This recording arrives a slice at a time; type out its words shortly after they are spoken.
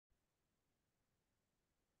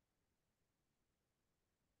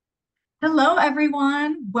Hello,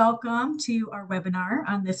 everyone. Welcome to our webinar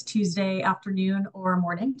on this Tuesday afternoon or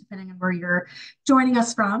morning, depending on where you're joining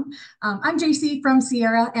us from. I'm JC from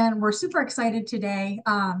Sierra, and we're super excited today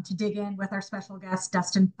to dig in with our special guest,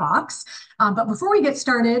 Dustin Fox. But before we get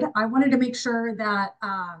started, I wanted to make sure that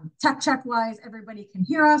tech check-wise, everybody can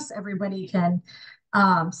hear us, everybody can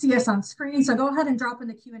see us on screen. So go ahead and drop in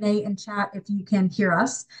the Q&A and chat if you can hear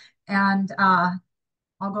us. And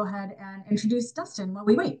I'll go ahead and introduce Dustin while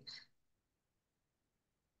we wait.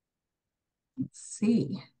 Let's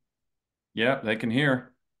see. Yep, they can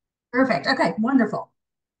hear. Perfect. Okay, wonderful.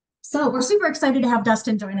 So we're super excited to have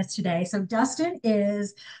Dustin join us today. So Dustin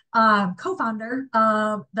is co-founder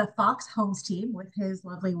of the Fox Homes team with his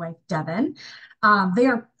lovely wife, Devin. They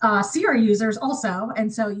are Sierra users also,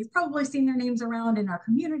 and so you've probably seen their names around in our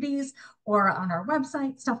communities or on our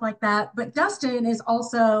website, stuff like that. But Dustin is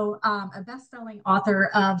also a best-selling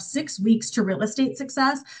author of 6 Weeks to Real Estate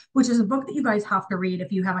Success, which is a book that you guys have to read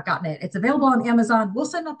if you haven't gotten it. It's available on Amazon. We'll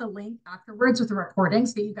send out the link afterwards with the recording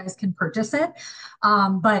so you guys can purchase it.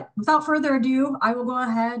 But without further ado, I will go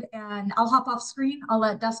ahead and I'll hop off screen. I'll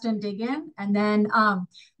let Dustin dig in, and then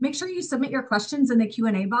make sure you submit your questions in the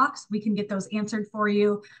Q&A box. We can get those answered for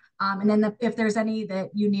you. And then if there's any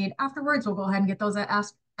that you need afterwards, we'll go ahead and get those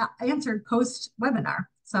answered post-webinar.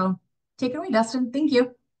 So take it away, Dustin. Thank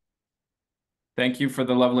you. Thank you for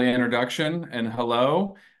the lovely introduction, and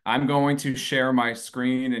hello. I'm going to share my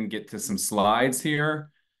screen and get to some slides here.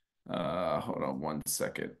 Hold on one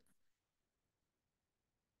second.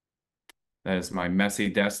 That is my messy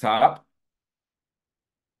desktop.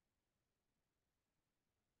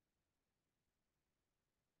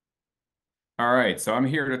 All right, so I'm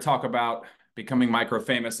here to talk about becoming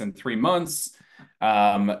micro-famous in 3 months.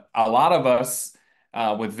 A lot of us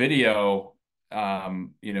with video,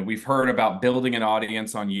 we've heard about building an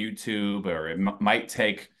audience on YouTube, or it might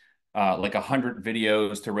take like 100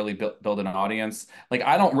 videos to really build an audience. Like,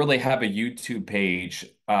 I don't really have a YouTube page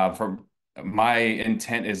for my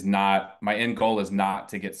intent is not, my end goal is not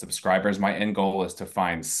to get subscribers. My end goal is to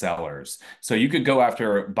find sellers. So you could go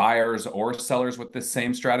after buyers or sellers with this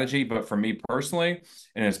same strategy. But for me personally,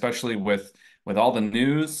 and especially with all the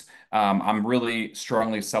news, I'm really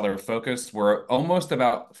strongly seller focused. We're almost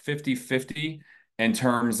about 50-50 in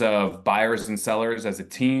terms of buyers and sellers as a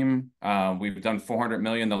team. We've done 400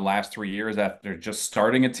 million the last 3 years after just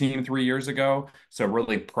starting a team 3 years ago. So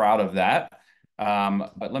really proud of that.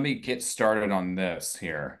 But let me get started on this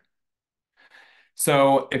here.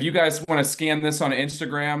 So if you guys want to scan this on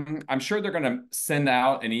Instagram, I'm sure they're going to send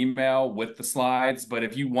out an email with the slides. But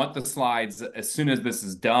if you want the slides as soon as this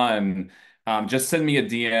is done, just send me a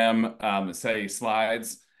DM, say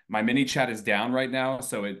slides. My mini chat is down right now,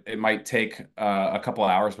 so it might take a couple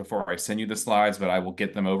hours before I send you the slides, but I will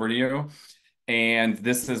get them over to you. And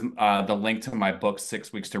this is the link to my book,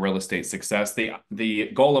 6 Weeks to Real Estate Success. The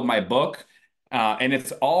goal of my book, and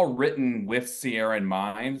it's all written with Sierra in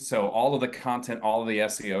mind. So all of the content, all of the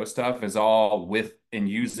SEO stuff is all with and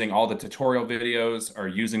using all the tutorial videos or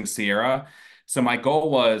using Sierra. So my goal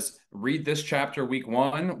was read this chapter week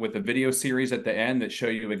 1 with a video series at the end that show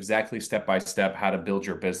you exactly step-by-step how to build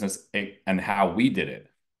your business and how we did it.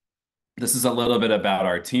 This is a little bit about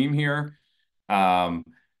our team here.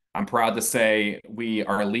 I'm proud to say we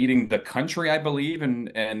are leading the country, I believe,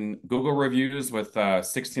 in Google reviews with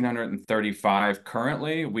 1,635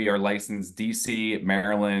 currently. We are licensed DC,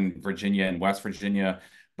 Maryland, Virginia, and West Virginia,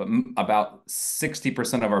 but about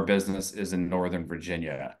 60% of our business is in Northern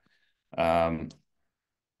Virginia. Husband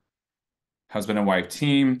and wife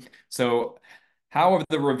team. So how have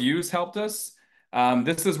the reviews helped us?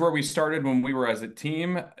 This is where we started when we were as a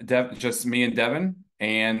team, just me and Devin.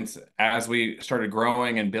 And as we started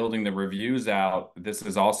growing and building the reviews out, this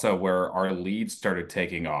is also where our leads started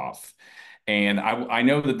taking off. And I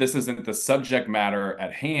know that this isn't the subject matter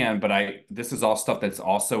at hand, but this is all stuff that's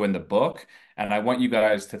also in the book. And I want you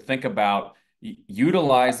guys to think about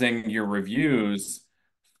utilizing your reviews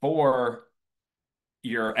for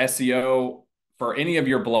your SEO, for any of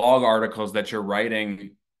your blog articles that you're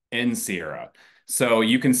writing in Sierra. So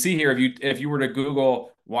you can see here, if you were to Google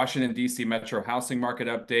Washington, D.C. Metro Housing Market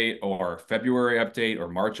Update or February update or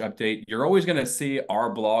March update, you're always going to see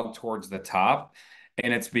our blog towards the top.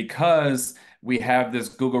 And it's because we have this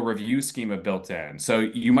Google review schema built in. So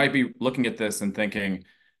you might be looking at this and thinking,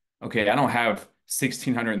 okay, I don't have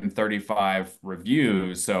 1,635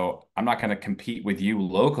 reviews, so I'm not going to compete with you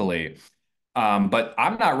locally. But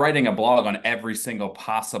I'm not writing a blog on every single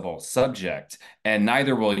possible subject, and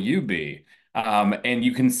neither will you be. And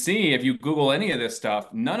you can see if you Google any of this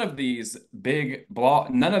stuff, none of these big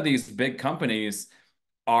companies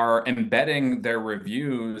are embedding their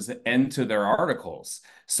reviews into their articles.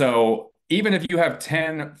 So even if you have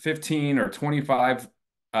 10, 15, or 25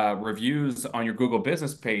 reviews on your Google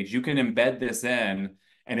business page, you can embed this in.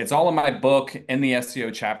 And it's all in my book in the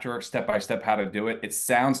SEO chapter, step by step how to do it. It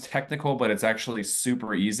sounds technical, but it's actually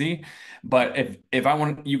super easy. But if I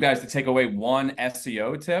want you guys to take away one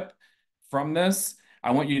SEO tip from this,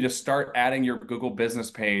 I want you to start adding your Google business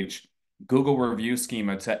page Google review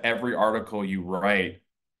schema to every article you write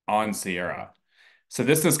on Sierra. So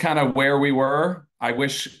this is kind of where we were. I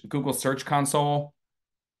wish Google Search Console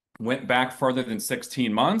went back further than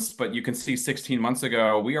 16 months, but you can see 16 months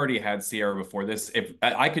ago, we already had Sierra before this. If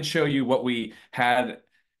I could show you what we had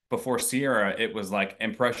before Sierra, it was like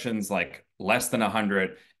impressions like less than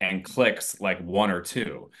 100 and clicks like 1 or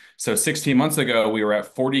 2. So 16 months ago, we were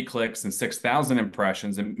at 40 clicks and 6,000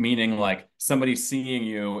 impressions, meaning like somebody seeing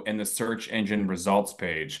you in the search engine results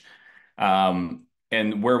page.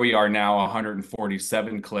 And where we are now,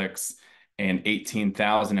 147 clicks and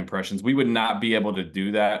 18,000 impressions. We would not be able to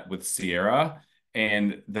do that with Sierra.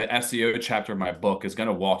 And the SEO chapter of my book is going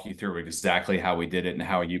to walk you through exactly how we did it and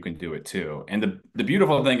how you can do it too. And the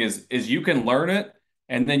beautiful thing is you can learn it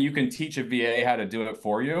and then you can teach a VA how to do it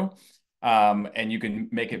for you. And you can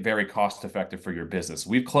make it very cost effective for your business.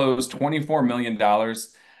 We've closed $24 million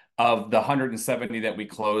of the 170 that we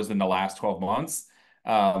closed in the last 12 months.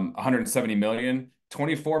 170 million.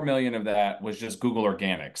 24 million of that was just Google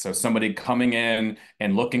organic. So somebody coming in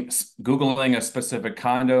and Googling a specific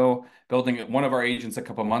condo, building it. One of our agents a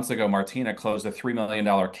couple of months ago, Martina, closed a $3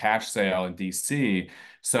 million cash sale in DC.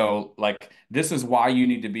 So like, this is why you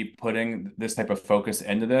need to be putting this type of focus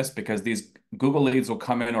into this, because these Google leads will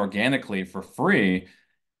come in organically for free.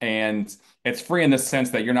 And it's free in the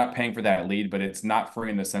sense that you're not paying for that lead, but it's not free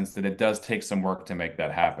in the sense that it does take some work to make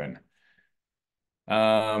that happen.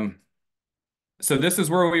 So this is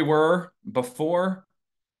where we were before.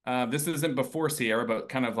 This isn't before Sierra, but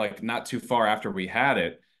kind of like not too far after we had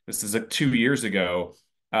it. This is 2 years ago.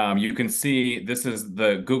 You can see this is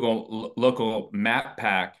the Google local map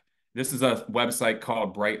pack. This is a website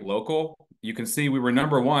called Bright Local. You can see we were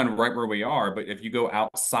 #1 right where we are, but if you go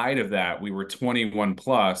outside of that, we were 21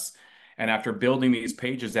 plus. And after building these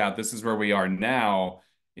pages out, this is where we are now.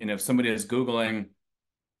 And if somebody is Googling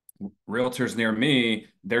realtors near me,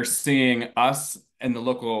 they're seeing us in the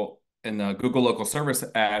Google local service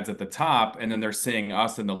ads at the top, and then they're seeing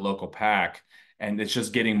us in the local pack, and it's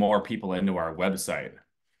just getting more people into our website.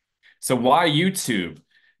 So why YouTube?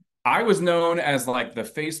 I was known as like the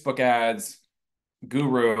Facebook ads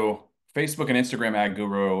guru, Facebook and Instagram ad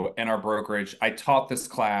guru in our brokerage. I taught this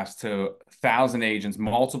class to 1,000 agents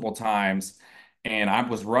multiple times, and I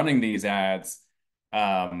was running these ads.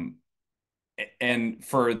 And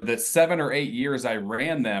for the 7 or 8 years I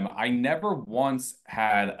ran them, I never once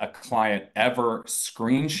had a client ever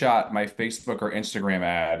screenshot my Facebook or Instagram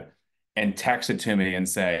ad and text it to me and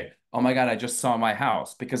say, "Oh my God, I just saw my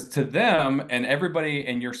house." Because to them and everybody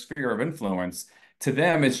in your sphere of influence, to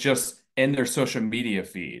them, it's just in their social media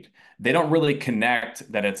feed. They don't really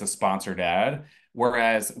connect that it's a sponsored ad.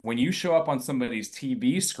 Whereas when you show up on somebody's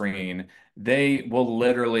TV screen, they will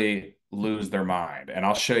literally lose their mind. And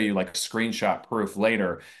I'll show you like screenshot proof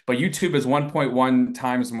later. But YouTube is 1.1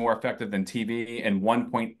 times more effective than TV and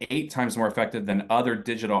 1.8 times more effective than other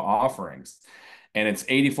digital offerings. And it's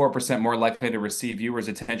 84% more likely to receive viewers'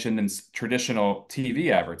 attention than traditional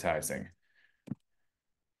TV advertising.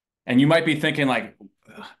 And you might be thinking like,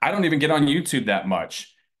 I don't even get on YouTube that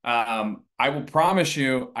much. I promise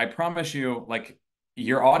you, like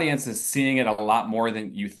your audience is seeing it a lot more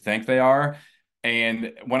than you think they are.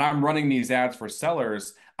 And when I'm running these ads for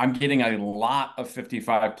sellers, I'm getting a lot of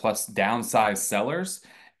 55 plus downsized sellers.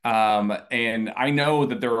 And I know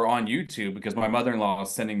that they're on YouTube because my mother-in-law is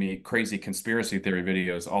sending me crazy conspiracy theory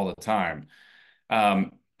videos all the time.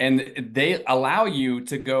 And they allow you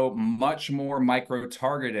to go much more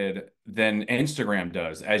micro-targeted than Instagram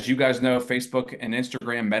does. As you guys know, Facebook and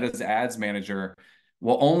Instagram Meta's Ads Manager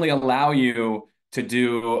will only allow you to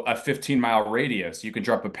do a 15-mile radius. You can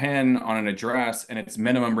drop a pin on an address and it's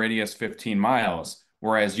minimum radius 15 miles.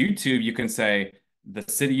 Whereas YouTube, you can say the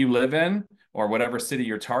city you live in or whatever city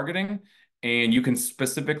you're targeting, and you can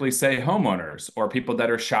specifically say homeowners or people that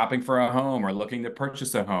are shopping for a home or looking to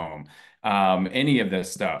purchase a home, any of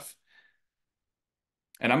this stuff.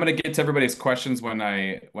 And I'm going to get to everybody's questions when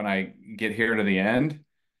I get here to the end.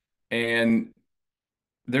 And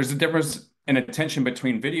there's a difference in attention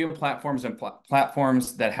between video platforms and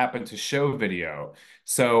platforms that happen to show video.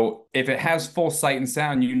 So if it has full sight and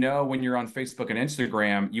sound, you know when you're on Facebook and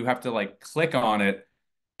Instagram, you have to like click on it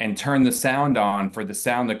and turn the sound on for the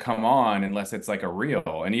sound to come on unless it's like a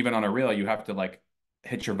reel. And even on a reel, you have to like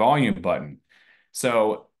hit your volume button.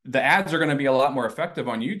 So the ads are going to be a lot more effective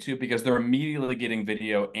on YouTube because they're immediately getting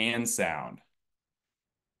video and sound.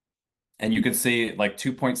 And you can see like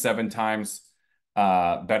 2.7 times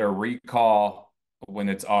better recall when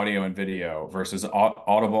it's audio and video versus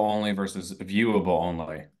audible only versus viewable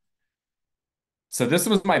only. So this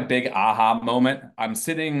was my big aha moment. I'm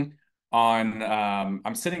sitting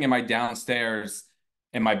in my downstairs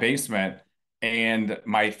in my basement, and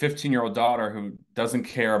my 15-year-old daughter, who doesn't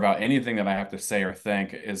care about anything that I have to say or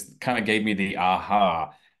think, is kind of gave me the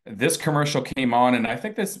aha. This commercial came on, and I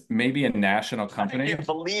think this may be a national company. I can't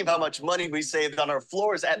believe how much money we saved on our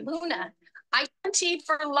floors at Luna. I guaranteed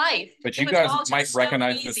for life. But you guys might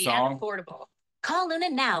recognize this song. Affordable. Call Luna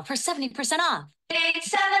now for 70% off.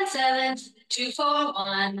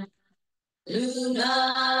 877-241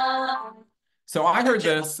 Luna. So I heard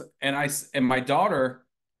this, and my daughter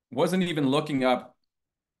wasn't even looking up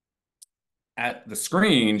at the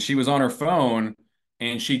screen. She was on her phone,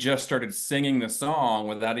 and she just started singing the song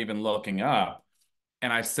without even looking up.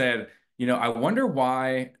 And I said, I wonder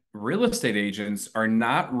why real estate agents are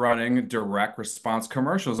not running direct response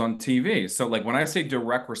commercials on TV. So like when I say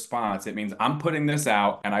direct response, it means I'm putting this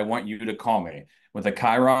out and I want you to call me with a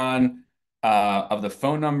chyron of the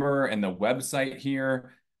phone number and the website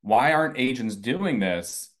here. Why aren't agents doing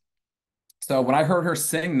this? So when I heard her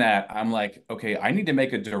sing that, I'm like, okay, I need to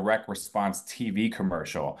make a direct response TV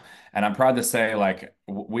commercial. And I'm proud to say, like,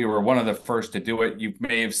 we were one of the first to do it. You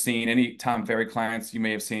may have seen any Tom Ferry clients. You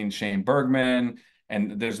may have seen Shane Bergman,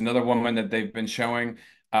 and there's another woman that they've been showing.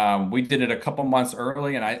 We did it a couple months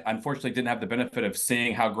early, and I unfortunately didn't have the benefit of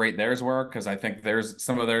seeing how great theirs were, because I think a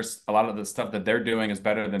lot of the stuff that they're doing is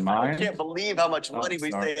better than mine. I can't believe how much money we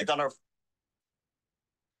saved on our.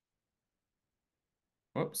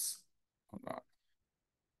 Whoops. Hold on.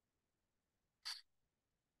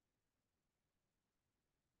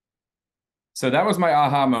 So that was my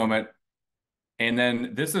aha moment. And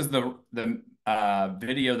then this is the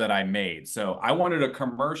video that I made. So I wanted a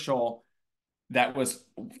commercial that was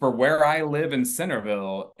for where I live in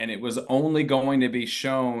Centerville, and it was only going to be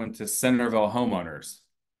shown to Centerville homeowners.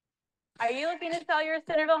 Are you looking to sell your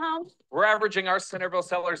Centerville home? We're averaging our Centerville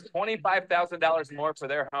sellers $25,000 more for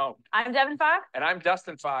their home. I'm Devin Fox. And I'm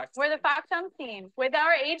Dustin Fox. We're the Fox Home team. With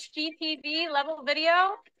our HGTV level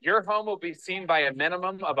video, your home will be seen by a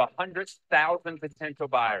minimum of 100,000 potential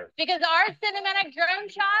buyers. because our cinematic drone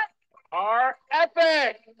shots, Are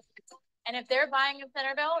epic! and if they're buying in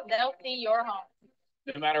Centerville, they'll see your home.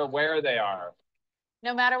 No matter where they are.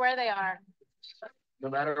 No matter where they are. No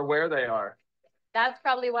matter where they are. That's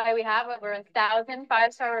probably why we have over 1,000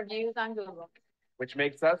 five-star reviews on Google. Which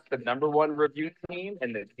makes us the #1 review team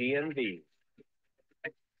in the DMV.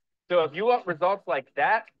 So if you want results like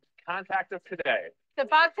that, contact us today. The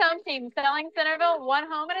Fox Home team, selling Centerville one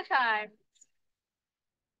home at a time.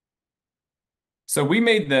 So we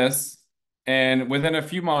made this, and within a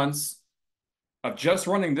few months of just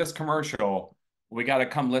running this commercial, we got a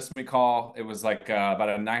come list me call. It was like about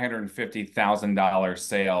a $950,000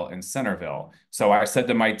 sale in Centerville. So I said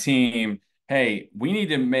to my team, hey, we need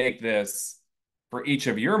to make this for each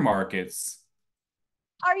of your markets.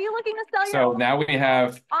 Are you looking to sell your So home? now we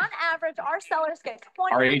have On average, our sellers get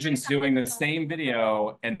 20. our agents doing the same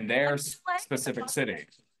video in their specific city.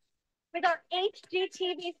 With our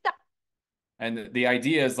HGTV stuff. And the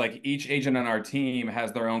idea is like each agent on our team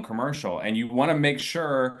has their own commercial, and you want to make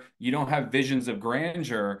sure you don't have visions of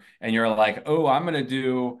grandeur and you're like, oh, I'm going to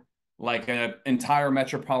do like an entire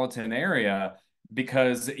metropolitan area,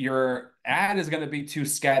 because your ad is going to be too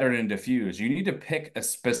scattered and diffused. You need to pick a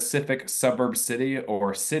specific suburb city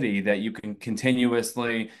or city that you can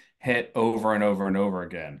continuously hit over and over and over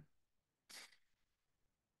again.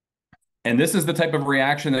 And this is the type of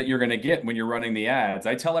reaction that you're going to get when you're running the ads.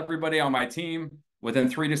 I tell everybody on my team, within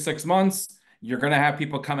 3 to 6 months, you're going to have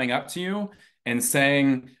people coming up to you and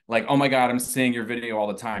saying like, oh my God, I'm seeing your video all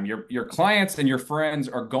the time. Your clients and your friends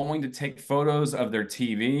are going to take photos of their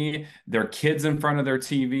TV, their kids in front of their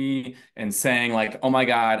TV, and saying like, oh my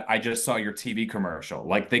God, I just saw your TV commercial.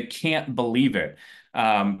 Like they can't believe it.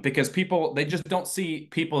 Because people, they just don't see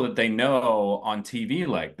people that they know on TV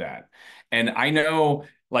like that. And I know,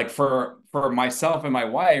 like for myself and my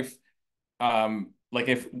wife, like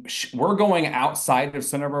if we're going outside of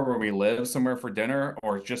Centerville where we live somewhere for dinner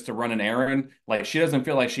or just to run an errand, like she doesn't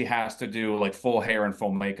feel like she has to do like full hair and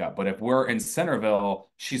full makeup. But if we're in Centerville,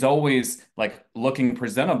 she's always like looking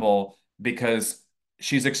presentable because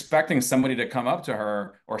she's expecting somebody to come up to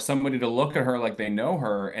her or somebody to look at her like they know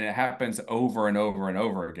her. And it happens over and over and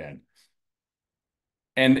over again.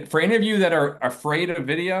 And for any of you that are afraid of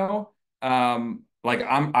video, like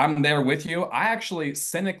I'm there with you. I actually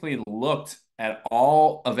cynically looked at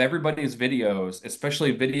all of everybody's videos,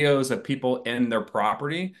 especially videos of people in their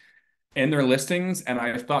property, in their listings, and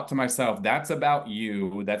I thought to myself, that's about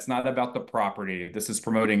you. That's not about the property. This is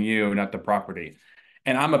promoting you, not the property.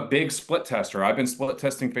 And I'm a big split tester. I've been split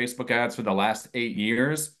testing Facebook ads for the last 8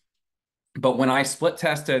 years. But when I split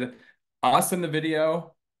tested us in the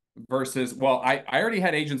video versus, well, I already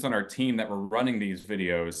had agents on our team that were running these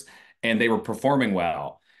videos and they were performing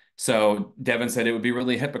well. So Devin said it would be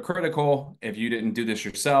really hypocritical if you didn't do this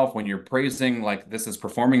yourself when you're praising like this is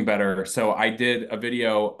performing better. So I did a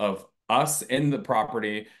video of us in the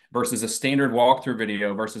property versus a standard walkthrough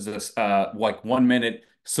video versus a like 1 minute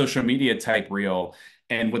social media type reel.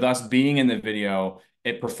 And with us being in the video,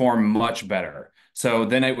 it performed much better. So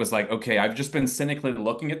then it was like, okay, I've just been cynically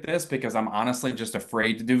looking at this because I'm honestly just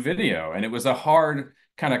afraid to do video. And it was a hard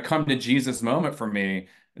kind of come to Jesus moment for me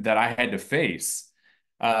that I had to face.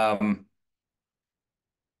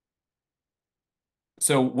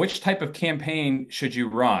 So which type of campaign should you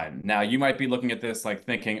run? Now, you might be looking at this like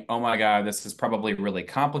thinking, oh my God, this is probably really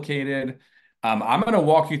complicated. I'm going to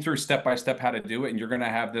walk you through step by step how to do it, and you're going to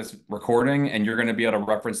have this recording and you're going to be able to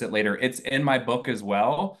reference it later. It's in my book as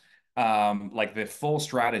well, like the full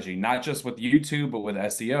strategy, not just with YouTube, but with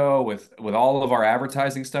SEO, with all of our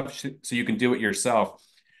advertising stuff, so you can do it yourself.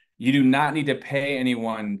 You do not need to pay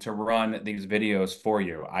anyone to run these videos for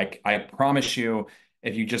you. I promise you,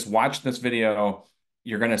 if you just watch this video,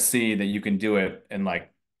 you're going to see that you can do it in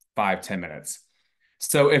like 5-10 minutes.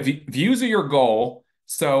 So if views are your goal,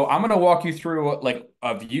 so I'm going to walk you through like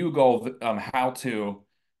a view goal how to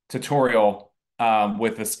tutorial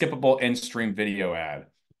with a skippable in-stream video ad.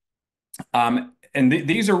 And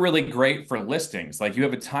these are really great for listings. Like you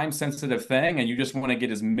have a time sensitive thing and you just want to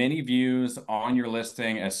get as many views on your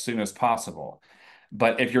listing as soon as possible.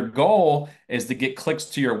 But if your goal is to get clicks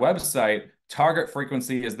to your website, target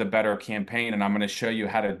frequency is the better campaign. And I'm going to show you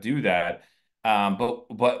how to do that.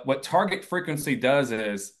 But what target frequency does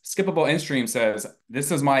is skippable in-stream says,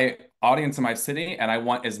 this is my audience in my city, and I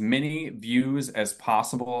want as many views as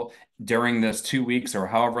possible during this 2 weeks or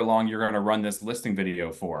however long you're going to run this listing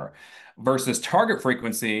video for. Versus target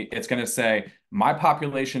frequency, it's going to say, my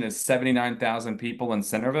population is 79,000 people in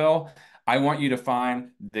Centerville. I want you to find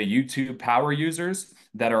the YouTube power users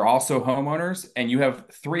that are also homeowners. And you have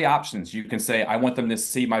 3 options. You can say, I want them to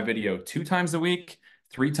see my video 2 times a week,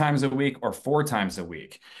 3 times a week, or 4 times a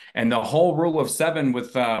week. And the whole rule of 7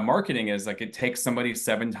 with marketing is like it takes somebody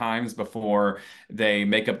 7 times before they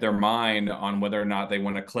make up their mind on whether or not they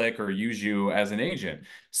want to click or use you as an agent.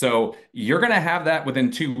 So you're going to have that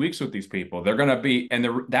within 2 weeks with these people. They're going to be, and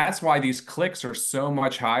that's why these clicks are so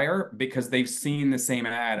much higher, because they've seen the same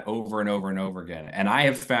ad over and over and over again. And I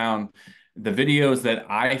have found the videos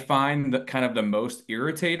that I find that kind of the most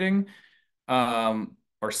irritating,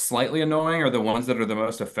 or slightly annoying, are the ones that are the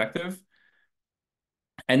most effective.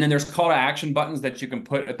 And then there's call to action buttons that you can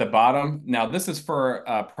put at the bottom. Now, this is for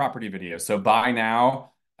property videos. So buy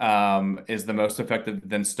now is the most effective,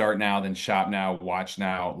 then start now, then shop now, watch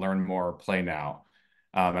now, learn more, play now.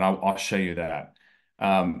 And I'll show you that.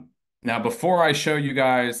 Now, before I show you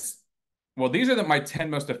guys, well, these are my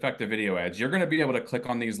 10 most effective video ads. You're going to be able to click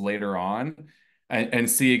on these later on and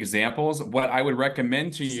see examples. What I would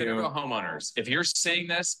recommend to you, homeowners, if you're seeing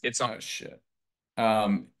this, it's on. Oh shit.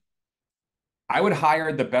 I would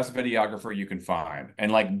hire the best videographer you can find,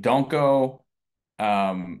 and like don't go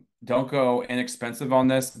inexpensive on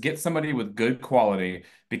this. Get somebody with good quality,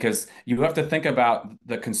 because you have to think about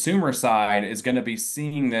the consumer side is going to be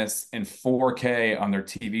seeing this in 4K on their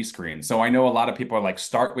TV screen. So I know a lot of people are like,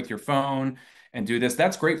 start with your phone and do this.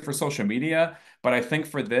 That's great for social media, but I think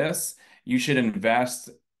for this, you should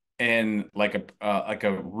invest in like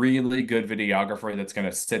a really good videographer that's going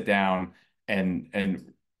to sit down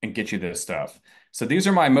and get you this stuff. So these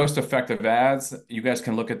are my most effective ads. You guys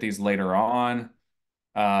can look at these later on.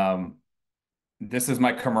 This is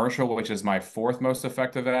my commercial, which is my 4th most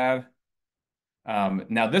effective ad.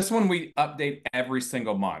 Now this one we update every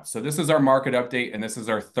single month. So this is our market update, and this is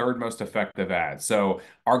our 3rd most effective ad. So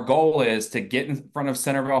our goal is to get in front of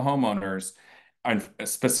Centerville homeowners, and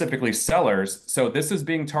specifically sellers. So this is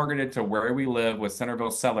being targeted to where we live with Centerville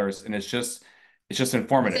sellers, and it's just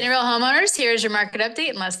informative. Centerville homeowners, here's your market update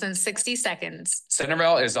in less than 60 seconds.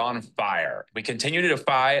 Centerville is on fire. We continue to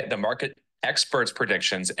defy the market experts'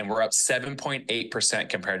 predictions, and we're up 7.8%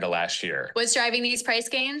 compared to last year. What's driving these price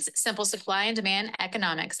gains? Simple supply and demand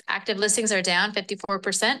economics. Active listings are down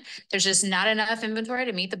 54%. There's just not enough inventory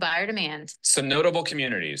to meet the buyer demand. Some notable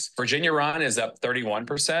communities. Virginia Run is up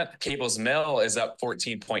 31%, Cable's Mill is up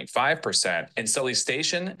 14.5%, and Sully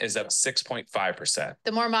Station is up 6.5%.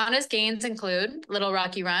 The more modest gains include Little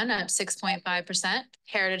Rocky Run up 6.5%,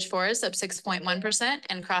 Heritage Forest up 6.1%,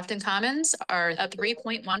 and Crofton Commons are up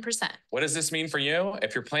 3.1%. What does this mean for you?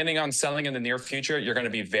 If you're planning on selling in the near future, you're going to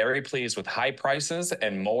be very pleased with high prices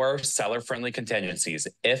and more seller-friendly contingencies,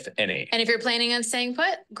 if any. And if you're planning on staying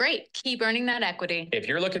put, great. Keep earning that equity. If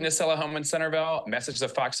you're looking to sell a home in Centerville, message the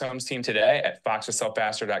Fox Homes team today at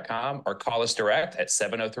foxtosellfaster.com or call us direct at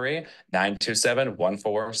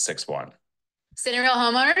 703-927-1461. Centerville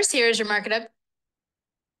homeowners, here's your market up.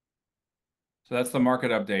 So that's the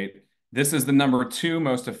market update. This is the #2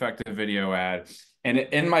 most effective video ad. And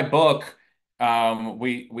in my book,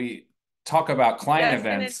 we talk about client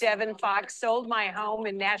events. Dustin and Devin Fox sold my home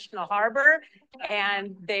in National Harbor,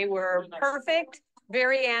 and they were perfect,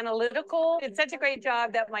 very analytical. Did such a great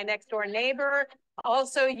job that my next door neighbor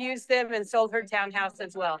also used them and sold her townhouse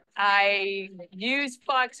as well. I use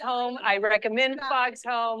Fox Home. I recommend Fox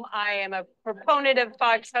Home. I am a proponent of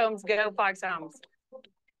Fox Homes. Go Fox Homes.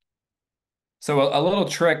 So a little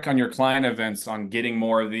trick on your client events on getting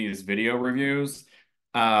more of these video reviews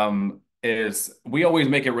is we always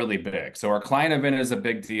make it really big. So our client event is a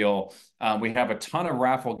big deal. We have a ton of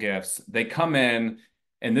raffle gifts. They come in,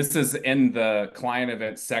 and this is in the client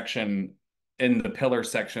event section, in the pillar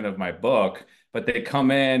section of my book, but they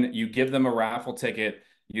come in, you give them a raffle ticket,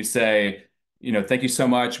 you say, you know, thank you so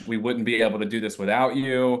much. We wouldn't be able to do this without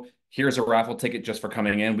you. Here's a raffle ticket just for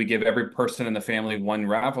coming in. We give every person in the family one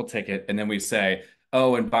raffle ticket. And then we say,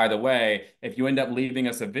 oh, and by the way, if you end up leaving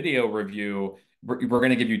us a video review, we're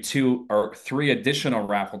going to give you 2 or 3 additional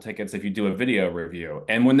raffle tickets if you do a video review.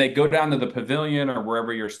 And when they go down to the pavilion or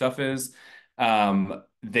wherever your stuff is,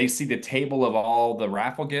 they see the table of all the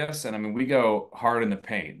raffle gifts. And I mean, we go hard in the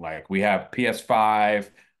paint. Like we have PS5,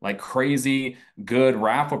 like crazy good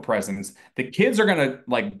raffle presents. The kids are going to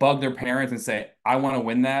like bug their parents and say, I want to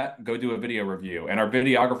win that. Go do a video review. And our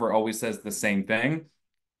videographer always says the same thing.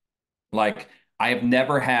 Like I have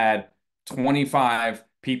never had 25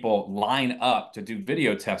 people line up to do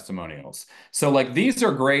video testimonials. So like, these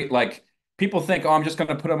are great. Like people think, oh, I'm just going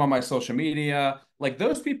to put them on my social media. Like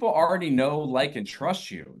those people already know, like, and trust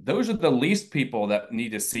you. Those are the least people that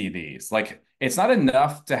need to see these. Like it's not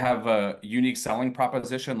enough to have a unique selling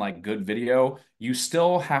proposition like good video. You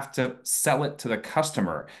still have to sell it to the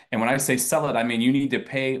customer. And when I say sell it, I mean you need to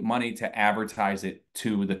pay money to advertise it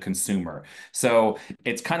to the consumer. So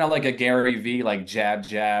it's kind of like a Gary V, like jab,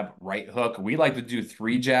 jab, right hook. We like to do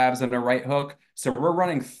 3 jabs and a right hook. So we're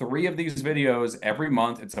running 3 of these videos every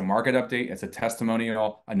month. It's a market update, it's a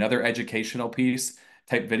testimonial, another educational piece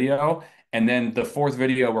type video. And then the 4th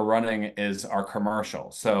video we're running is our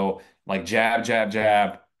commercial. So like jab, jab,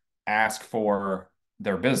 jab, ask for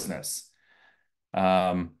their business.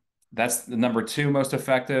 That's the #2 most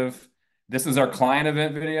effective. This is our client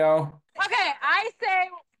event video. Okay, I say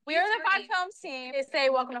we're the Fox Homes team. They say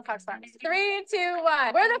welcome to Fox Farms. 3, 2,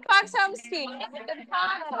 1. We're the Fox Homes team. The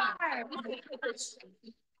Fox Farms.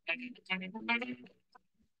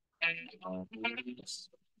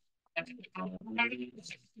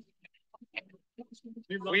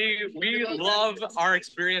 We love our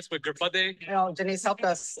experience with Good Buddy. You know, Denise helped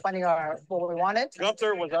us finding what we wanted.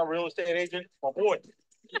 Gunther was our real estate agent. My boy.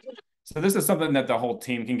 So this is something that the whole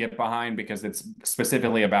team can get behind because it's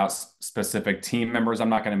specifically about specific team members. I'm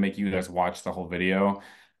not going to make you guys watch the whole video.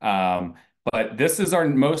 But this is our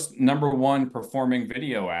most #1 performing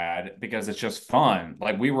video ad because it's just fun.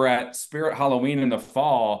 Like we were at Spirit Halloween in the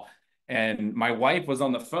fall and my wife was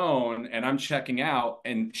on the phone and I'm checking out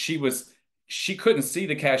and she couldn't see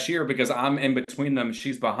the cashier because I'm in between them.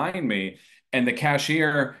 She's behind me. And the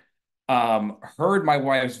cashier heard my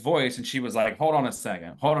wife's voice and she was like, hold on a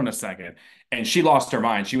second. And she lost her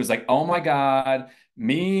mind. She was like, oh my God,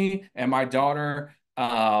 me and my daughter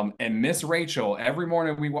and Miss Rachel, every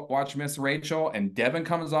morning we watch Miss Rachel and Devin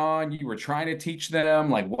comes on. You were trying to teach them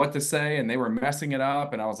like what to say and they were messing it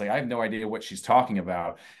up. And I was like, I have no idea what she's talking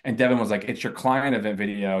about. And Devin was like, it's your client event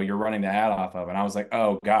video you're running the ad off of. And I was like,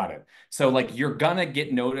 oh, got it. So like, you're gonna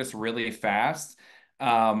get noticed really fast.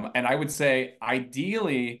 And I would say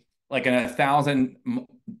ideally like in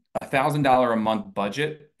 $1,000 a month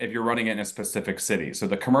budget if you're running it in a specific city. So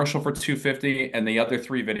the commercial for $250 and the other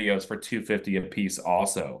 3 videos for $250 a piece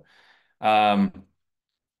also. I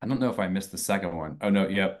don't know if I missed the second one. Oh no,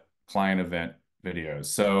 yep, client event videos.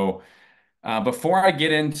 So Before I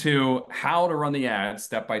get into how to run the ads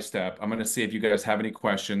step by step, I'm going to see if you guys have any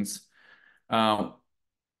questions. What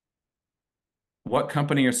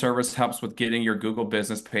company or service helps with getting your Google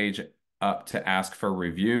business page up to ask for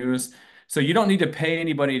reviews? So you don't need to pay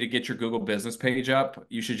anybody to get your Google business page up.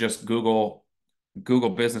 You should just Google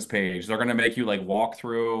business page. They're going to make you like walk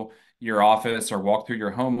through your office or walk through your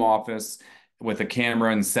home office with a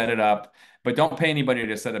camera and set it up, but don't pay anybody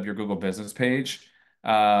to set up your Google business page.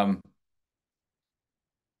 How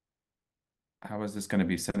is this going to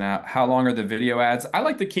be sent out? How long are the video ads? I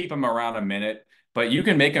like to keep them around a minute, but you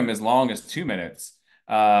can make them as long as 2 minutes.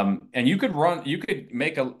 And you could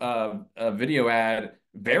make a video ad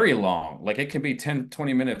very long. Like it can be 10,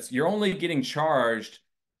 20 minutes. You're only getting charged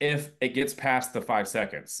if it gets past the 5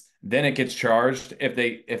 seconds. Then it gets charged. If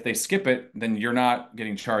they skip it, then you're not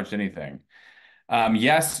getting charged anything.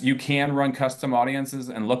 Yes, you can run custom audiences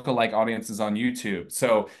and lookalike audiences on YouTube.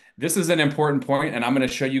 So this is an important point, and I'm going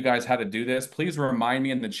to show you guys how to do this. Please remind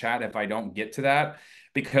me in the chat if I don't get to that,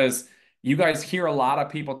 because you guys hear a lot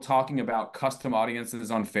of people talking about custom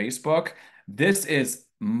audiences on Facebook. This is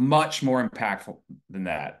much more impactful than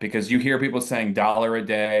that, because you hear people saying $1 a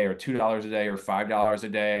day or $2 a day or $5 a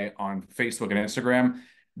day on Facebook and Instagram.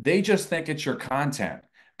 They just think it's your content.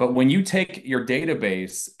 But when you take your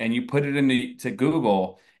database and you put it into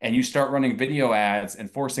Google and you start running video ads and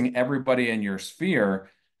forcing everybody in your sphere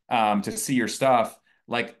to see your stuff,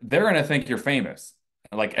 like they're going to think you're famous.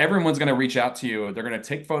 Like everyone's going to reach out to you. They're going to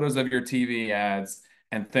take photos of your TV ads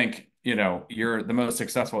and think, you're the most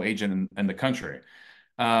successful agent in the country.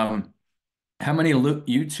 How many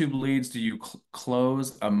YouTube leads do you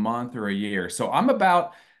close a month or a year? So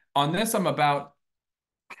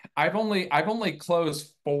I've only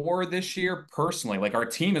closed 4 this year personally. Like our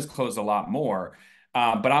team has closed a lot more,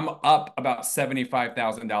 but I'm up about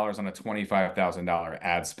 $75,000 on a $25,000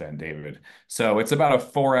 ad spend, David. So it's about a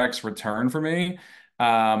 4x return for me.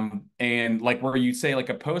 And like where you say like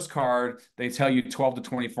a postcard, they tell you 12 to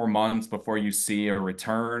 24 months before you see a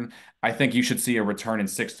return. I think you should see a return in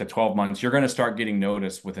 6 to 12 months. You're going to start getting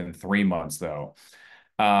noticed within 3 months though.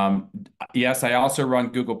 Yes, I also run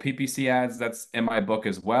Google PPC ads. That's in my book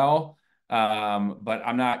as well. But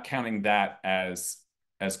I'm not counting that as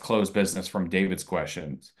closed business from David's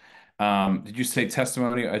questions. Did you say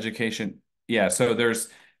testimonial education? Yeah, so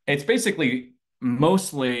it's basically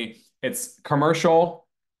mostly it's commercial,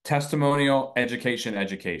 testimonial, education,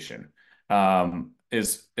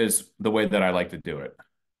 is the way that I like to do it. I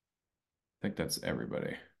think that's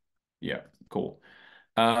everybody. Yeah, cool.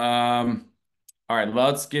 All right,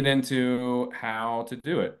 let's get into how to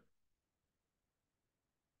do it.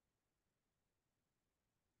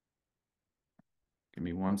 Give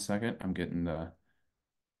me 1 second. I'm getting the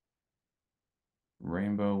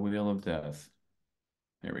rainbow wheel of death.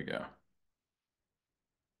 Here we go.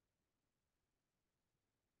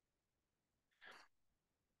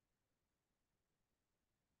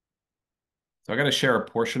 So I got to share a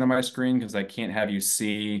portion of my screen because I can't have you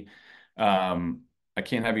see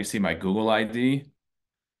my Google ID.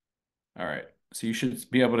 All right, so you should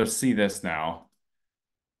be able to see this now.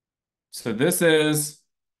 So this is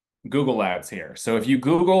Google Ads here. So if you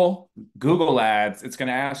Google Ads, it's going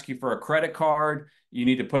to ask you for a credit card. You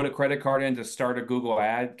need to put a credit card in to start a Google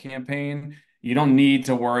ad campaign. You don't need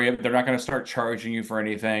to worry. They're not going to start charging you for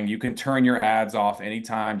anything. You can turn your ads off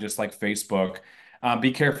anytime, just like Facebook.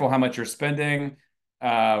 Be careful how much you're spending.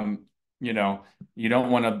 You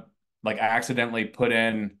don't want to like accidentally put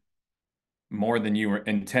in more than you were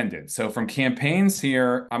intended. So from campaigns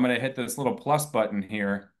here, I'm going to hit this little plus button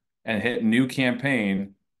here and hit new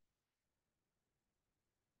campaign.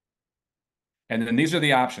 And then these are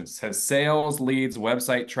the options. It says sales, leads,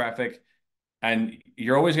 website traffic. And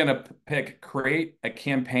you're always going to pick create a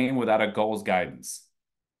campaign without a goals guidance.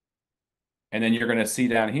 And then you're going to see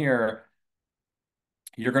down here,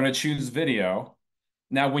 you're going to choose video.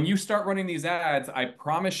 Now, when you start running these ads, I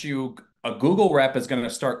promise you a Google rep is going to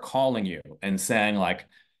start calling you and saying like,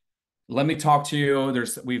 let me talk to you.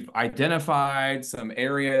 We've identified some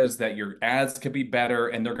areas that your ads could be better,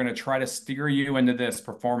 and they're going to try to steer you into this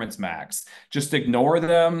performance max. Just ignore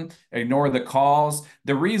them, ignore the calls.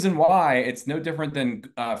 The reason why it's no different than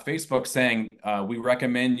Facebook saying we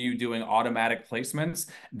recommend you doing automatic placements.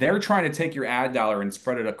 They're trying to take your ad dollar and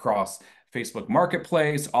spread it across Facebook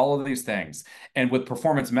Marketplace, all of these things. And with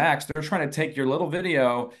Performance Max, they're trying to take your little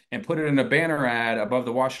video and put it in a banner ad above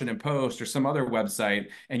the Washington Post or some other website.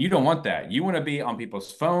 And you don't want that. You want to be on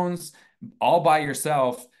people's phones all by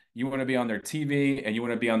yourself. You want to be on their TV and you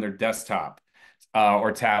want to be on their desktop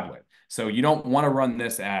or tablet. So you don't want to run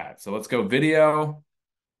this ad. So let's go video.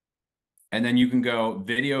 And then you can go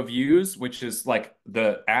video views, which is like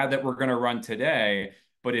the ad that we're going to run today.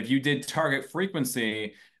 But if you did target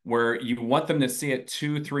frequency, where you want them to see it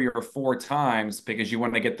 2, 3, or 4 times because you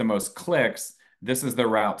want to get the most clicks, this is the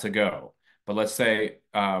route to go. But let's say,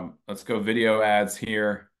 let's go video ads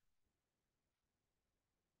here.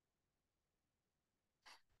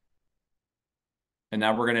 And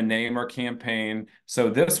now we're going to name our campaign. So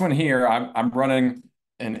this one here, I'm running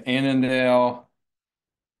an Annandale.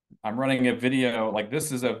 I'm running a video, like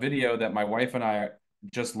this is a video that my wife and I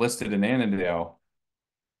just listed in Annandale.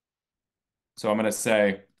 So I'm going to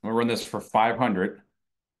say, we'll run this for 500,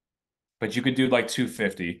 but you could do like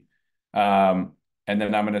 250. And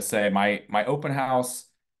then I'm going to say my open house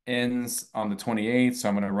ends on the 28th. So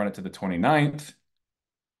I'm going to run it to the 29th.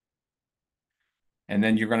 And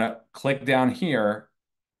then you're going to click down here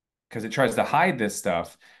because it tries to hide this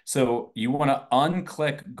stuff. So you want to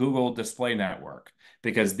unclick Google Display Network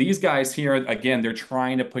because these guys here, again, they're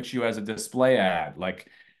trying to put you as a display ad, like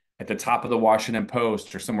at the top of the Washington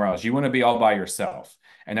Post or somewhere else. You want to be all by yourself.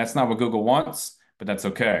 And that's not what Google wants, but that's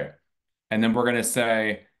okay. And then we're going to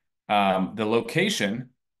say the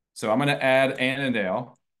location. So I'm going to add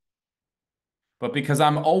Annandale. But because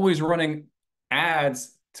I'm always running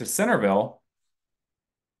ads to Centerville,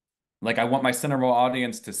 like I want my Centerville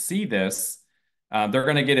audience to see this, they're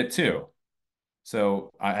going to get it too.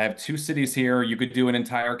 So I have 2 cities here. You could do an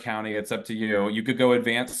entire county. It's up to you. You could go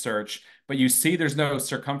advanced search, but you see there's no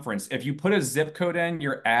circumference. If you put a zip code in,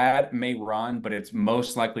 your ad may run, but it's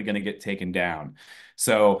most likely going to get taken down.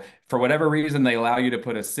 So for whatever reason, they allow you to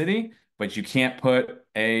put a city, but you can't put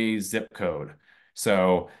a zip code.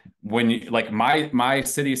 So when you like my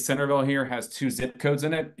city, Centerville here has 2 zip codes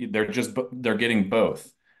in it. They're getting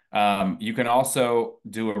both. You can also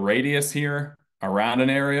do a radius here around an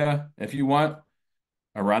area if you want,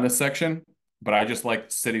 around a section, but I just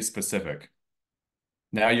like city specific.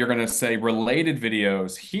 Now you're going to say related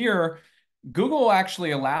videos. Here, Google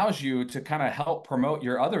actually allows you to kind of help promote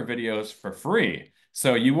your other videos for free.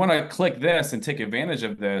 So you want to click this and take advantage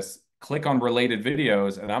of this, click on related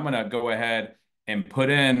videos, and I'm going to go ahead and put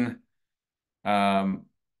in,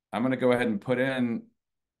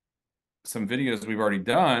 some videos we've already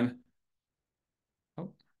done. Oh.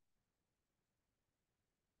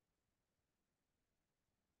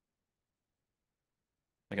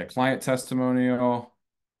 Like a client testimonial,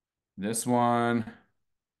 this one,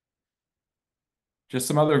 just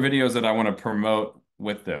some other videos that I want to promote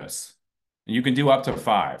with this. You can do up to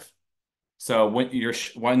 5. So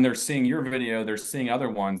when they're seeing your video, they're seeing other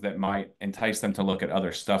ones that might entice them to look at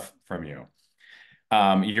other stuff from you.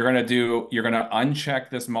 You're going to uncheck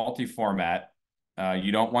this multi-format.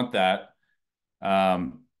 You don't want that.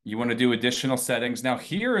 You want to do additional settings. Now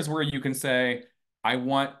here is where you can say, I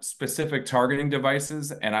want specific targeting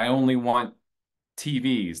devices and I only want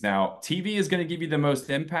TVs. Now, TV is going to give you the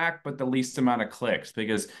most impact, but the least amount of clicks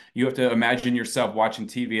because you have to imagine yourself watching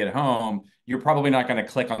TV at home. You're probably not going to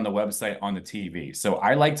click on the website on the TV. So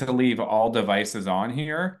I like to leave all devices on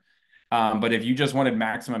here. But if you just wanted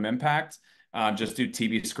maximum impact, just do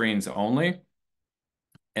TV screens only.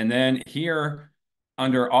 And then here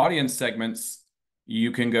under audience segments,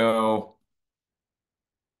 you would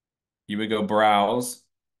go browse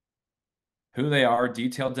who they are,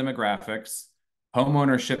 detailed demographics,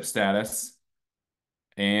 homeownership status,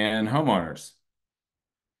 and homeowners.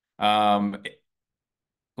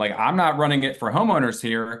 Like I'm not running it for homeowners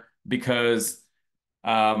here because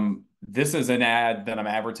this is an ad that I'm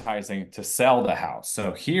advertising to sell the house.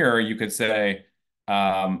 So here you could say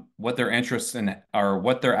what their interests in or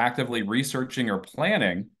what they're actively researching or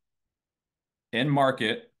planning in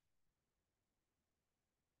market.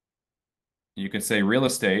 You could say real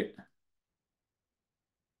estate.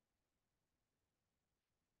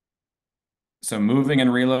 So moving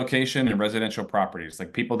and relocation and residential properties,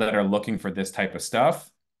 like people that are looking for this type of stuff.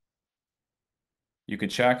 You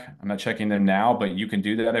could check. I'm not checking them now, but you can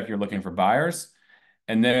do that if you're looking for buyers.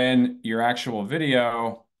 And then your actual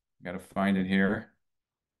video, got to find it here.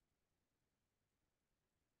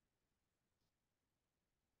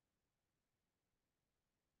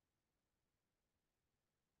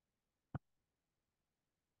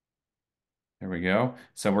 There we go.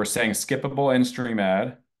 So we're saying skippable in-stream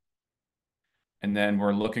ad. And then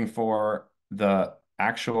we're looking for the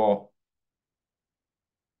actual,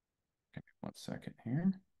 okay, 1 second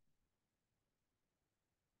here.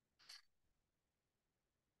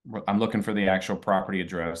 I'm looking for the actual property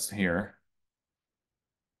address here.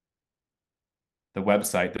 The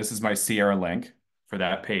website. This is my Sierra link for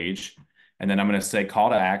that page. And then I'm going to say call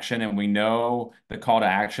to action. And we know the call to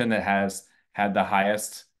action that has had the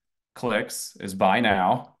highest clicks is buy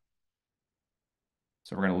now.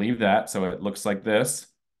 So we're going to leave that so it looks like this.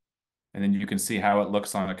 And then you can see how it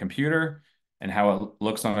looks on a computer and how it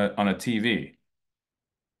looks on a TV.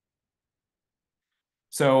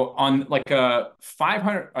 So on like a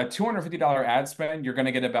 $250 ad spend, you're going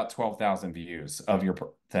to get about 12,000 views of your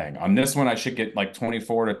thing. On this one, I should get like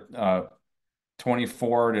 24 to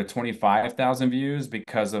 25,000 views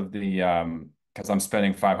because of the because I'm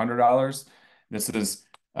spending $500. This is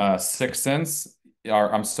 6 cents.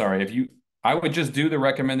 Or I'm sorry, I would just do the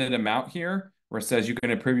recommended amount here where it says you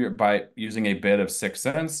can improve it by using a bid of 6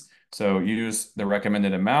 cents. So use the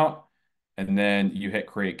recommended amount, and then you hit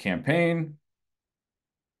create campaign.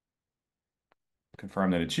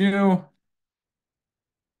 Confirm that it's you.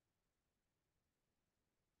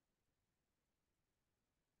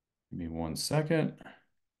 Give me 1 second.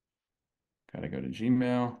 Gotta go to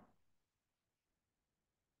Gmail.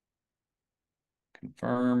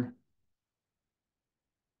 Confirm.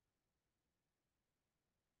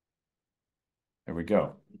 There we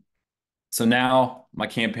go. So now my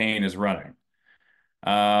campaign is running.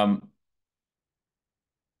 So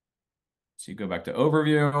you go back to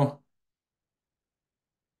overview.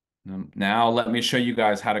 Now let me show you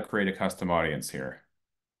guys how to create a custom audience here.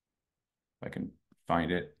 If I can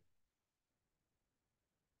find it.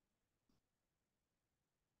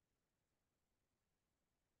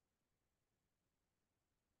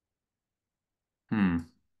 Give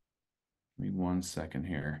me 1 second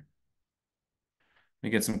here. Let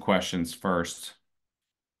me get some questions first.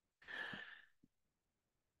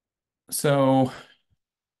 So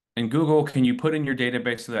in Google, can you put in your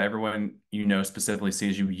database so that everyone you know specifically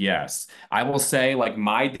sees you? Yes. I will say, like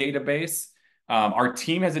my database, our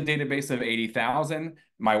team has a database of 80,000.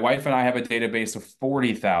 My wife and I have a database of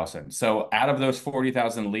 40,000. So out of those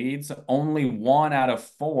 40,000 leads, only 1 out of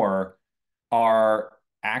 4 are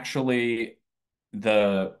actually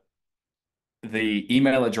the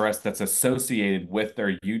email address that's associated with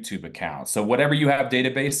their YouTube account. So whatever you have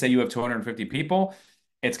database, say you have 250 people,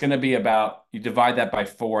 it's going to be about, you divide that by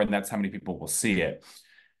 4, and that's how many people will see it.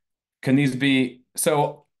 Can these be,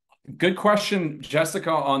 so good question,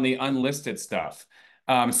 Jessica, on the unlisted stuff.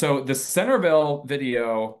 So the Centerville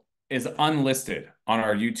video is unlisted on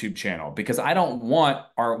our YouTube channel because I don't want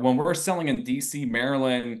when we're selling in DC,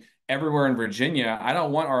 Maryland, everywhere in Virginia, I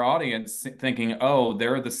don't want our audience thinking, oh,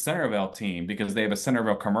 they're the Centerville team because they have a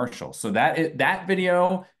Centerville commercial. So that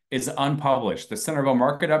video is unpublished. The Centerville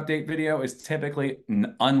market update video is typically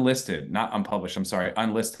unlisted, not unpublished, I'm sorry,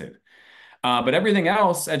 unlisted. But everything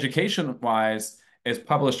else, education-wise, is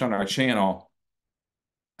published on our channel.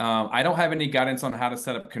 I don't have any guidance on how to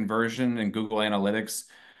set up conversion in Google Analytics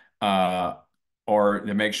or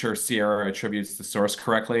to make sure Sierra attributes the source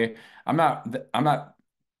correctly. I'm not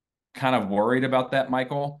kind of worried about that,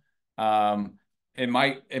 Michael. It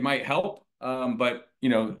might help, but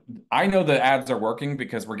I know the ads are working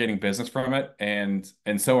because we're getting business from it, and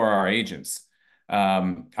so are our agents. We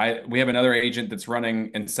have another agent that's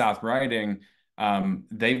running in South Riding.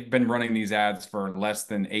 They've been running these ads for less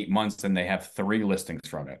than 8 months, and they have 3 listings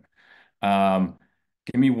from it.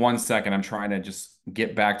 Give me 1 second. I'm trying to just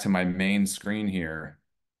get back to my main screen here.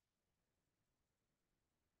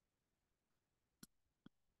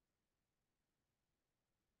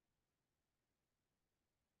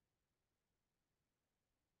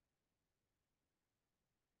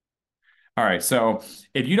 All right, so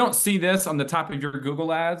if you don't see this on the top of your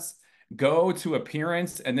Google ads, go to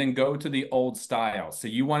appearance and then go to the old style. So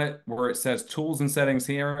you want it where it says tools and settings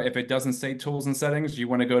here. If it doesn't say tools and settings, you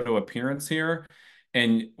want to go to appearance here.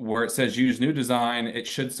 And where it says use new design, it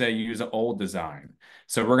should say use old design.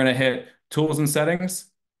 So we're going to hit tools and settings.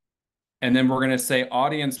 And then we're going to say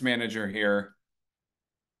audience manager here.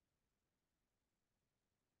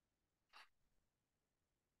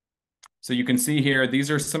 So you can see here, these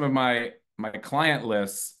are some of my client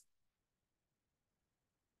lists.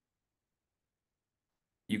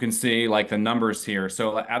 You can see like the numbers here.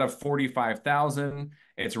 So out of 45,000,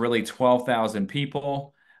 it's really 12,000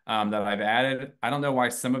 people that I've added. I don't know why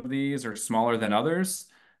some of these are smaller than others,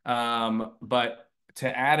 but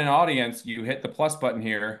to add an audience, you hit the plus button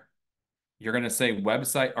here. You're going to say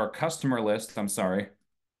website or customer list. I'm sorry.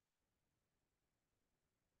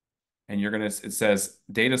 And it says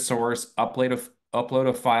data source, upload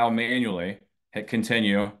a file manually, hit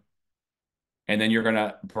continue. And then you're going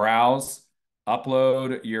to browse,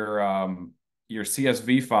 upload your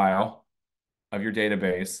CSV file of your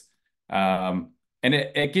database. And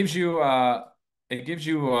it gives you a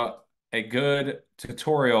good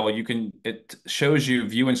tutorial. It shows you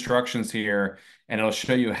view instructions here, and it'll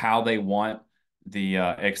show you how they want the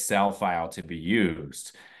Excel file to be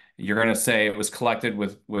used. You're going to say it was collected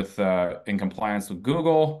with in compliance with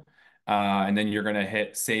Google, and then you're going to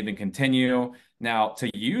hit save and continue. Now, to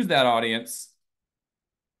use that audience,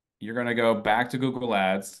 you're going to go back to Google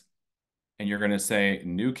Ads, and you're going to say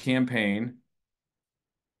new campaign,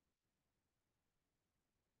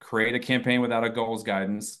 create a campaign without a goals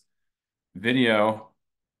guidance, video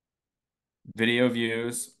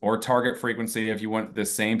views, or target frequency if you want the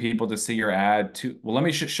same people to see your ad. Well, let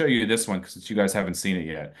me show you this one because you guys haven't seen it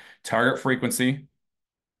yet. Target frequency.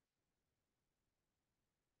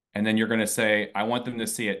 And then you're going to say, I want them to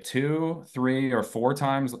see it 2, 3, or 4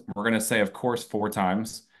 times. We're going to say, of course, 4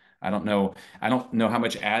 times. I don't know how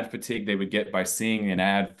much ad fatigue they would get by seeing an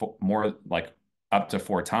ad more like up to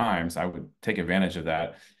 4 times. I would take advantage of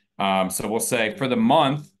that. So we'll say for the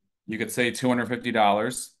month, you could say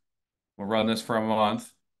 $250. We'll run this for a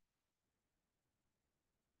month.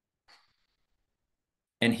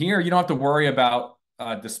 And here you don't have to worry about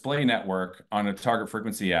display network on a target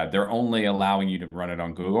frequency ad. They're only allowing you to run it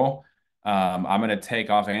on Google. I'm going to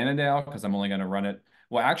take off Annandale because I'm only going to run it.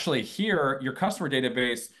 Well, actually here, your customer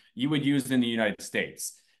database, you would use in the United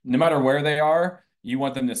States. No matter where they are, you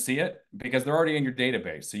want them to see it because they're already in your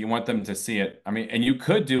database. So you want them to see it. I mean, and you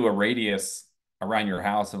could do a radius around your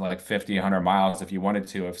house of like 50, 100 miles if you wanted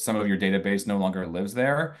to, if some of your database no longer lives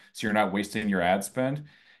there. So you're not wasting your ad spend.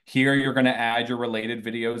 Here, you're going to add your related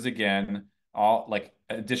videos again, all like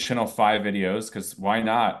additional 5 videos, because why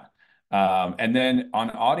not? And then on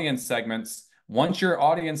audience segments, once your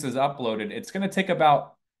audience is uploaded, it's going to take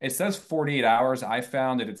about, it says 48 hours. I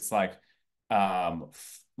found that it's like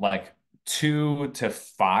 2 to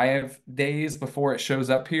 5 days before it shows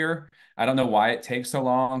up here. I don't know why it takes so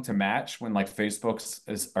long to match when like Facebook's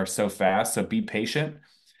are so fast. So be patient.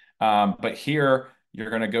 But here you're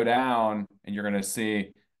going to go down and you're going to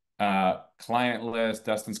see client list,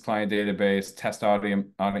 Dustin's client database, test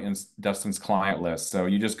audience, Dustin's client list. So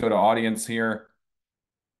you just go to audience here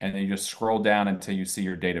and then you just scroll down until you see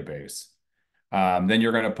your database. Then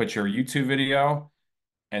you're going to put your YouTube video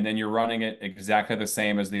and then you're running it exactly the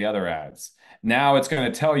same as the other ads. Now it's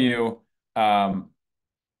going to tell you, hold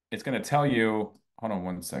on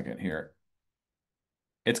one second here.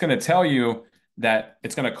 It's going to tell you that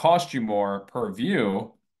it's going to cost you more per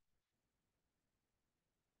view.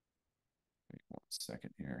 Wait 1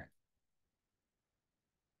 second here.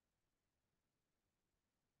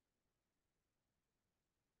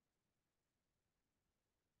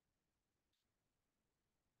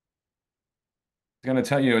 It's going to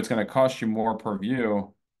tell you it's going to cost you more per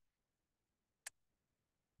view.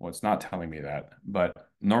 Well, it's not telling me that, but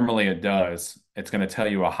normally it does. It's going to tell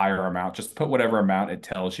you a higher amount. Just put whatever amount it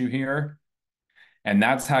tells you here. And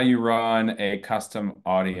that's how you run a custom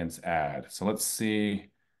audience ad. So let's see.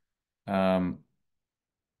 Stop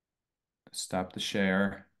the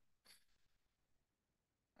share.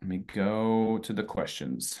 Let me go to the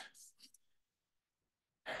questions.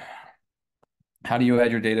 How do you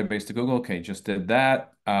add your database to Google? Okay, just did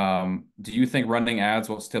that. Do you think running ads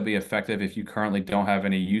will still be effective if you currently don't have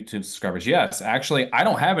any YouTube subscribers? Yes, actually, I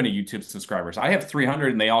don't have any YouTube subscribers. I have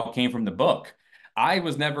 300 and they all came from the book. I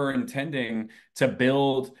was never intending to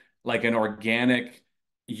build like an organic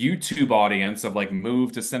YouTube audience of like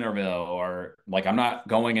move to Centerville, or like I'm not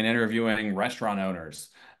going and interviewing restaurant owners.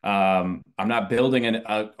 I'm not building an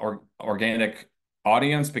organic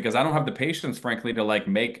audience because I don't have the patience, frankly, to like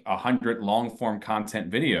make 100 long form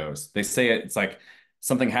content videos. They say it's like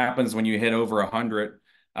something happens when you hit over 100.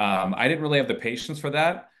 I didn't really have the patience for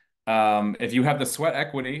that. If you have the sweat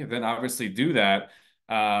equity, then obviously do that.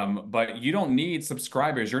 But you don't need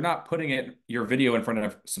subscribers. You're not putting your video in front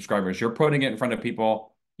of subscribers. You're putting it in front of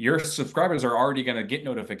people. Your subscribers are already going to get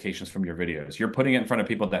notifications from your videos. You're putting it in front of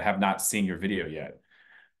people that have not seen your video yet.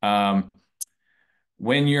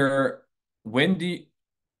 When you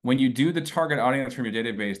do the target audience from your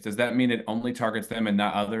database, does that mean it only targets them and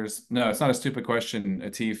not others? No, it's not a stupid question,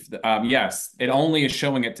 Atif. Yes, it only is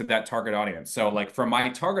showing it to that target audience. So like for my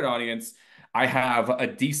target audience, I have a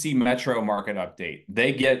DC Metro market update.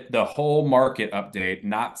 They get the whole market update,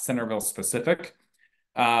 not Centerville specific.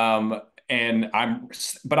 But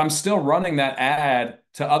I'm still running that ad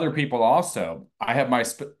to other people also. I have my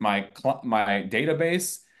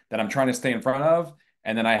database that I'm trying to stay in front of,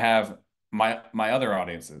 and then I have my other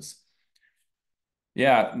audiences.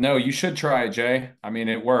 Yeah, no, you should try it, Jay. I mean,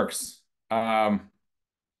 it works.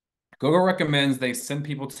 Google recommends they send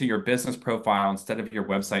people to your business profile instead of your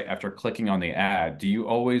website after clicking on the ad. Do you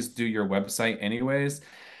always do your website anyways?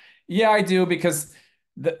 Yeah, I do, because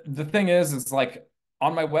the thing is like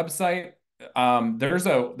on my website, there's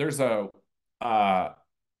a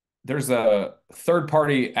there's a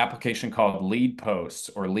third-party application called Lead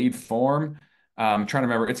Post or Lead Form. I'm trying to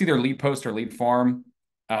remember. It's either Lead Post or Lead Form.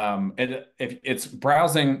 If it's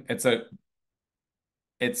browsing,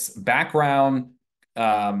 it's background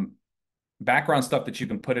stuff that you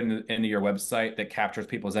can put into your website that captures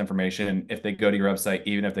people's information if they go to your website,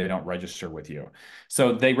 even if they don't register with you.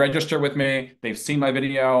 So they register with me, they've seen my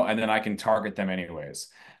video, and then I can target them anyways.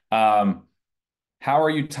 How are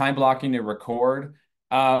you time blocking to record?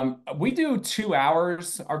 We do 2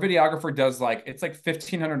 hours. Our videographer does it's like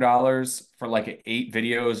 $1,500 for like 8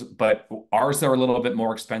 videos, but ours are a little bit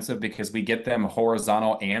more expensive because we get them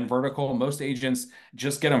horizontal and vertical. Most agents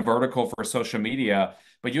just get them vertical for social media,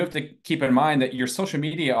 but you have to keep in mind that your social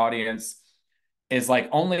media audience is like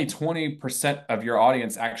only 20% of your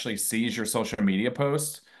audience actually sees your social media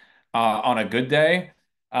post on a good day.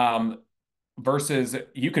 Versus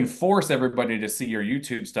you can force everybody to see your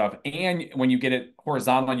YouTube stuff. And when you get it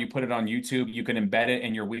horizontal and you put it on YouTube, you can embed it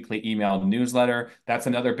in your weekly email newsletter. That's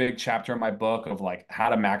another big chapter in my book of like how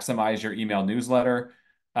to maximize your email newsletter.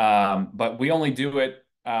 But we only do it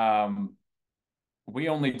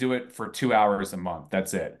for 2 hours a month.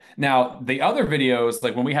 That's it. Now, the other videos,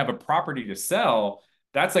 like when we have a property to sell,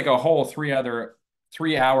 that's like a whole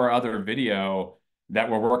 3-hour other video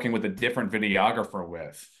that we're working with a different videographer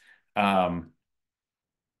with.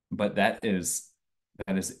 But that is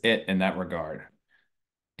it in that regard.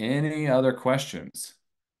 Any other questions?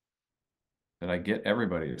 Did I get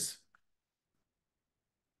everybody's?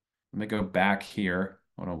 Let me go back here.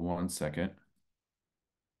 Hold on one second.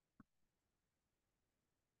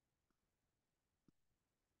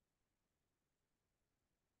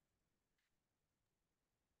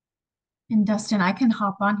 And Dustin, I can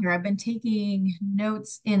hop on here. I've been taking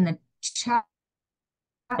notes in the chat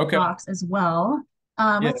box as well.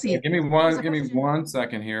 Let's see. Give me one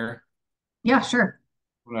second here. Yeah, sure.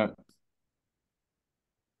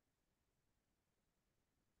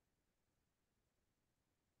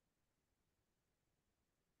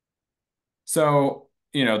 So,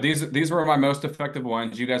 these were my most effective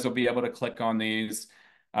ones. You guys will be able to click on these.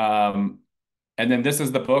 And then this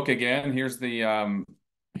is the book again. Here's the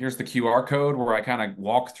QR code where I kind of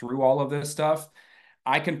walk through all of this stuff.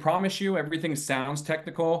 I can promise you everything sounds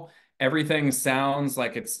technical. Everything sounds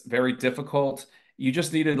like it's very difficult. You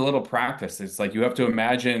just needed a little practice. It's like you have to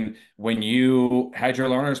imagine when you had your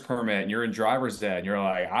learner's permit and you're in driver's ed, and you're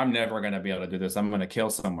like, I'm never going to be able to do this. I'm going to kill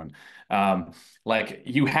someone. Like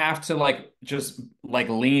you have to just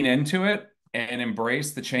lean into it and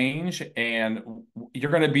embrace the change. And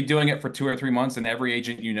you're going to be doing it for 2 or 3 months, and every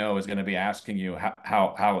agent is going to be asking you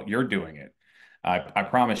how you're doing it. I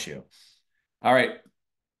promise you. All right,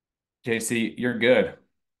 JC, you're good.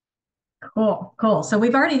 Cool. So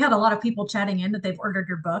we've already had a lot of people chatting in that they've ordered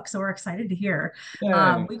your book, so we're excited to hear. We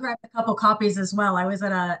grabbed a couple copies as well. I was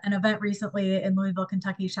at an event recently in Louisville,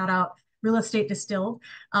 Kentucky. Shout out Real Estate Distilled.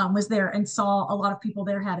 Was there and saw a lot of people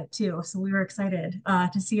there had it too. So we were excited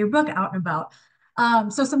to see your book out and about.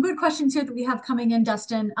 So some good questions here that we have coming in,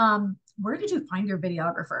 Dustin. Where did you find your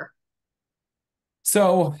videographer?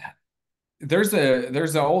 So there's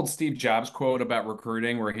an old Steve Jobs quote about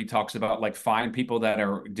recruiting where he talks about find people that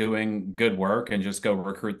are doing good work and just go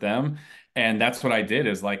recruit them. And that's what I did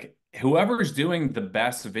is whoever's doing the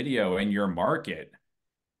best video in your market,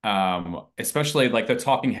 especially the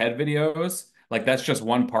talking head videos, that's just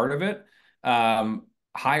one part of it.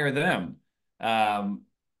 Hire them,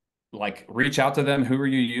 reach out to them. Who are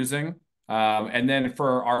you using? And then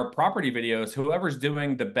for our property videos, whoever's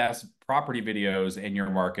doing the best property videos in your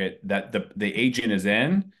market that the agent is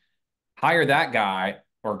in, hire that guy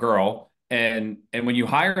or girl. And when you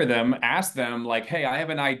hire them, ask them hey, I have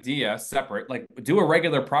an idea separate, do a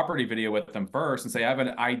regular property video with them first and say, I have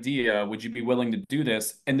an idea. Would you be willing to do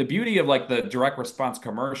this? And the beauty of the direct response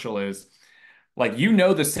commercial is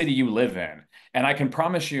the city you live in. And I can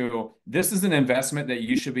promise you, this is an investment that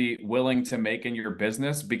you should be willing to make in your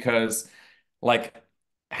business because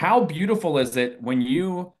how beautiful is it when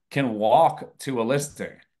you can walk to a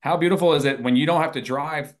listing? How beautiful is it when you don't have to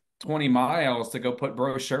drive 20 miles to go put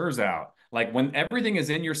brochures out? When everything is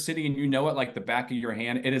in your city and it like the back of your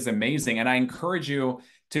hand, it is amazing. And I encourage you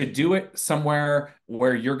to do it somewhere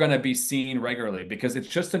where you're going to be seen regularly because it's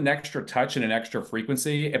just an extra touch and an extra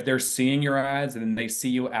frequency. If they're seeing your ads and then they see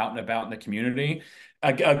you out and about in the community,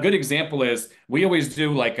 a good example is we always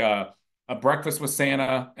do a breakfast with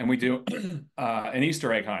Santa, and we do an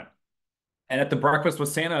Easter egg hunt. And at the breakfast with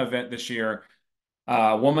Santa event this year,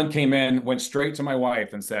 a woman came in, went straight to my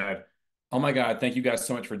wife and said, oh my God, thank you guys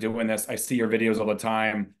so much for doing this. I see your videos all the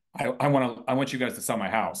time. I want you guys to sell my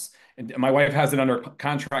house. And my wife has it under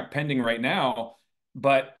contract pending right now.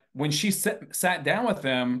 But when she sat down with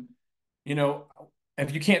them, you know,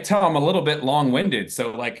 if you can't tell, I'm a little bit long-winded.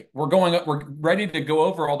 So like we're ready to go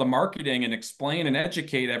over all the marketing and explain and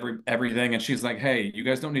educate everything. And she's like, hey, you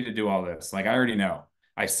guys don't need to do all this. Like, I already know.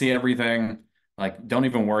 I see everything. Like, don't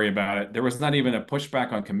even worry about it. There was not even a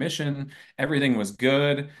pushback on commission. Everything was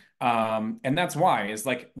good. And that's why is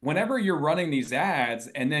like whenever you're running these ads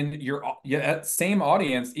and then that same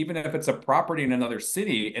audience, even if it's a property in another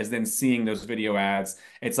city, is then seeing those video ads,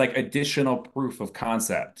 it's like additional proof of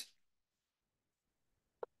concept.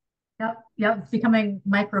 Yep. It's becoming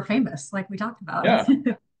micro famous, like we talked about. Yeah.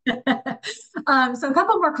 So a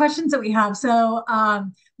couple more questions that we have. So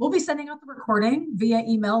we'll be sending out the recording via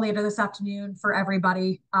email later this afternoon for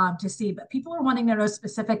everybody to see. But people are wanting to know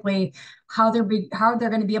specifically how they're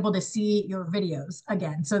going to be able to see your videos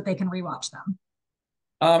again, so that they can rewatch them.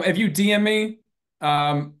 If you DM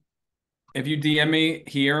me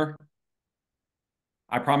here,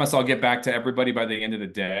 I promise I'll get back to everybody by the end of the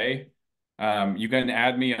day. You can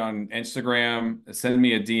add me on Instagram, send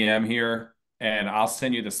me a DM here, and I'll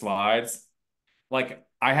send you the slides. Like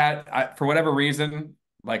for whatever reason,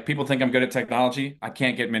 like people think I'm good at technology. I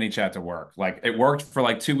can't get ManyChat to work. Like it worked for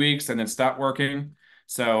like 2 weeks and then stopped working.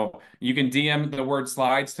 So you can DM the word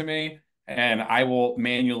slides to me and I will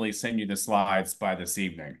manually send you the slides by this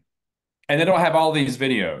evening. And it'll have all these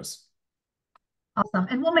videos. Awesome.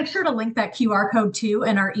 And we'll make sure to link that QR code too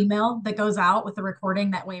in our email that goes out with the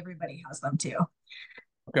recording. That way everybody has them too.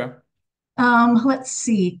 Okay. Let's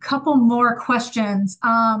see, couple more questions.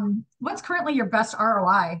 What's currently your best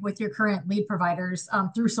ROI with your current lead providers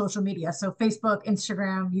through social media? So Facebook,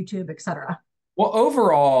 Instagram, YouTube, etc. Well,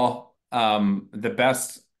 overall, the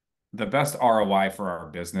best ROI for our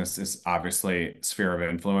business is obviously sphere of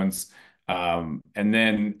influence. And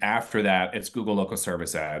then after that, it's Google local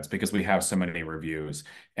service ads because we have so many reviews.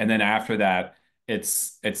 And then after that,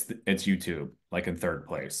 it's YouTube, like in third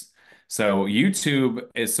place. So YouTube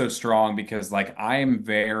is so strong because like I'm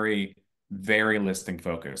very, very listing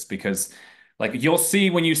focused because like you'll see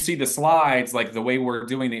when you see the slides, like the way we're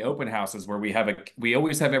doing the open houses where we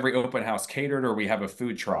always have every open house catered or we have a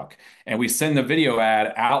food truck and we send the video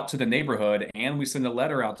ad out to the neighborhood and we send a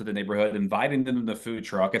letter out to the neighborhood inviting them to the food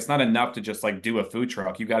truck. It's not enough to just like do a food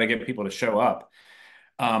truck. You got to get people to show up.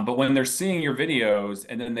 But when they're seeing your videos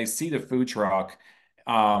and then they see the food truck,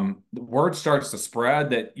 the word starts to spread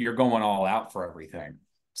that you're going all out for everything.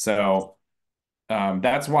 So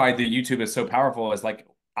that's why the YouTube is so powerful is like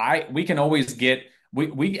we can always get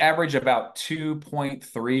we average about 2.3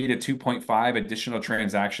 to 2.5 additional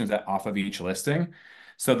transactions off of each listing.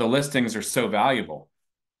 So the listings are so valuable.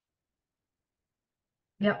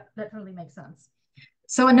 Yep, that totally makes sense.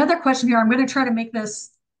 So another question here, I'm going to try to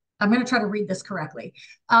read this correctly.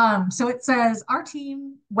 So it says, our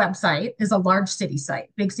team website is a large city site,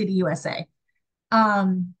 big city USA.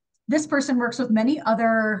 This person works with many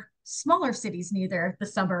other smaller cities near the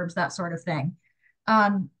suburbs, that sort of thing.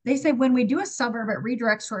 They say when we do a suburb, it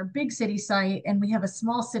redirects to our big city site and we have a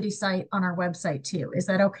small city site on our website too. Is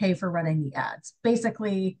that okay for running the ads?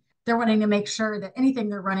 Basically, they're wanting to make sure that anything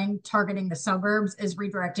they're running targeting the suburbs is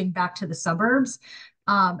redirecting back to the suburbs.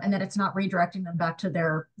 And that it's not redirecting them back to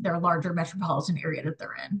their larger metropolitan area that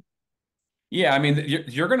they're in. Yeah, I mean,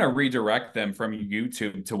 you're going to redirect them from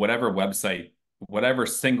YouTube to whatever website, whatever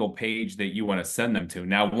single page that you want to send them to.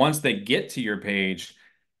 Now, once they get to your page,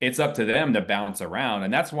 it's up to them to bounce around.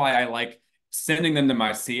 And that's why I like sending them to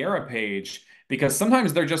my Sierra page because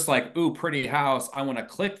sometimes they're just like, ooh, pretty house. I want to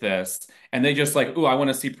click this. And they just like, ooh, I want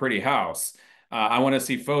to see pretty house. I want to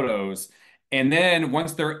see photos. And then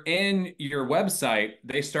once they're in your website,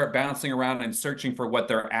 they start bouncing around and searching for what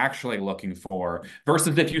they're actually looking for.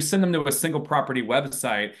 Versus if you send them to a single property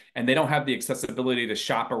website and they don't have the accessibility to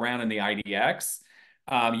shop around in the IDX,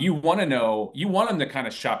 you want them to kind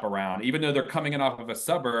of shop around, even though they're coming in off of a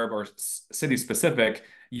suburb or city specific,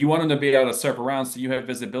 you want them to be able to surf around so you have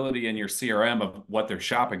visibility in your CRM of what they're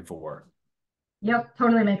shopping for. Yep,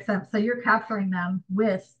 totally makes sense. So you're capturing them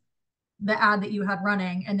with the ad that you had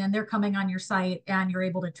running, and then they're coming on your site and you're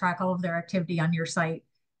able to track all of their activity on your site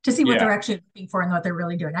to see what they're actually looking for and what they're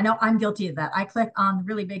really doing. I know I'm guilty of that. I click on the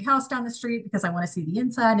really big house down the street because I want to see the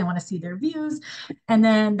inside and I want to see their views. And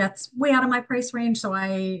then that's way out of my price range. So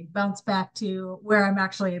I bounce back to where I'm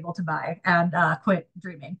actually able to buy and quit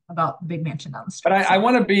dreaming about the big mansion down the street. But I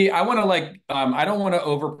don't want to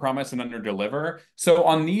overpromise and underdeliver. So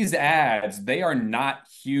on these ads, they are not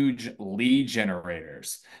huge lead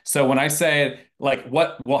generators. So when I say like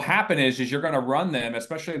what will happen is you're going to run them,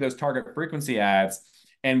 especially those target frequency ads,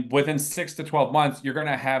 And within 6 to 12 months, you're going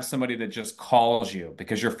to have somebody that just calls you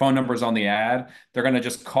because your phone number is on the ad. They're going to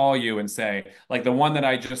just call you and say, like the one that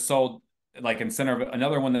I just sold, like in Centerville,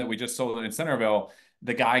 another one that we just sold in Centerville,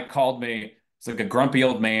 the guy called me. It's like a grumpy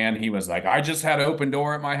old man. He was like, I just had an open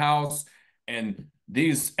door at my house and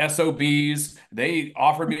these SOBs, they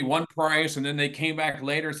offered me one price and then they came back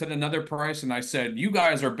later, said another price. And I said, you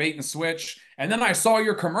guys are bait and switch. And then I saw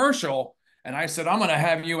your commercial and I said, I'm going to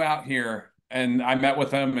have you out here. And I met with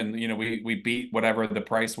him and, we beat whatever the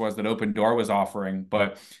price was that Open Door was offering.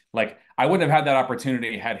 But like, I wouldn't have had that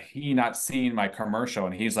opportunity had he not seen my commercial.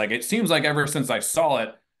 And he's like, it seems like ever since I saw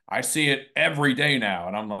it, I see it every day now.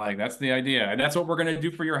 And I'm like, that's the idea. And that's what we're going to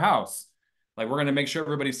do for your house. Like, we're going to make sure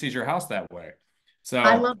everybody sees your house that way. So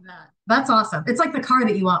I love that. That's awesome. It's like the car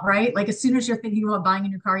that you want, right? Like as soon as you're thinking about buying a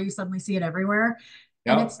new car, you suddenly see it everywhere.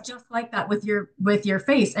 And yep. it's just like that with your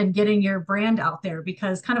face and getting your brand out there,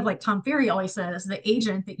 because kind of like Tom Ferry always says, the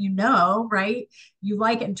agent that right, you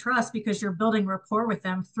like and trust because you're building rapport with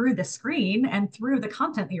them through the screen and through the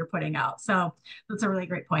content that you're putting out. So that's a really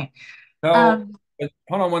great point. So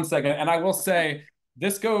hold on one second. And I will say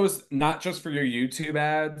this goes not just for your YouTube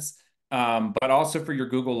ads, but also for your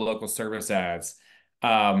Google local service ads.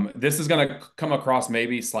 This is going to come across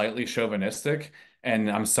maybe slightly chauvinistic, and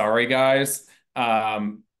I'm sorry, guys.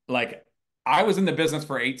 Like I was in the business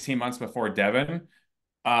for 18 months before Devin.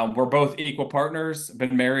 We're both equal partners,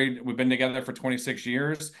 been married. We've been together for 26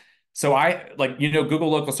 years. So Google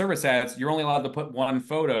local service ads, you're only allowed to put one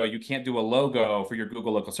photo. You can't do a logo for your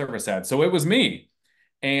Google local service ad. So it was me.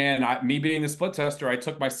 And me being the split tester, I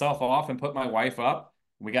took myself off and put my wife up.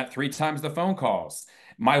 We got 3 times the phone calls.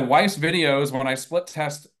 My wife's videos, when I split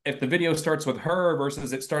test, if the video starts with her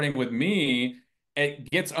versus it starting with me,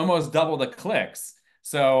 it gets almost double the clicks.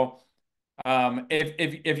 So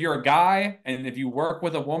if you're a guy and if you work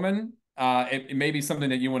with a woman, it may be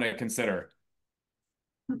something that you want to consider.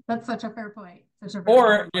 That's such a fair point.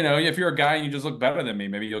 Or, if you're a guy and you just look better than me,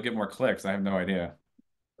 maybe you'll get more clicks. I have no idea.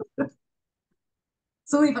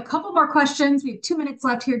 So we have a couple more questions. We have 2 minutes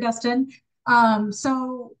left here, Dustin.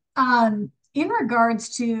 In regards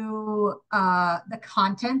to the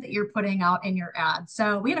content that you're putting out in your ad.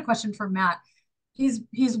 So we had a question from Matt.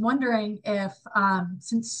 He's wondering if,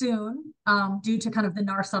 since soon, due to kind of the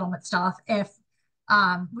NAR settlement stuff, if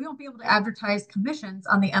we won't be able to advertise commissions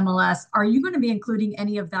on the MLS, are you going to be including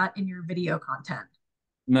any of that in your video content?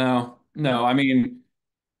 No. I mean,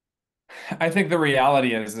 I think the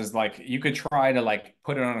reality is like you could try to like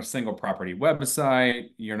put it on a single property website.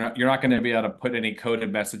 You're not going to be able to put any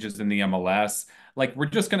coded messages in the MLS. Like we're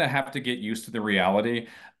just going to have to get used to the reality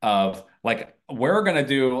of like we're going to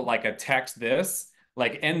do like a text this.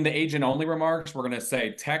 Like in the agent only remarks, we're going to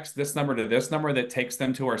say text this number to this number that takes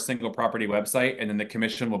them to our single property website, and then the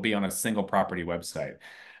commission will be on a single property website.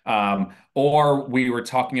 Or we were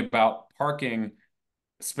talking about parking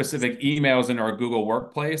specific emails in our Google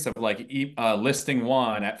Workplace of like listing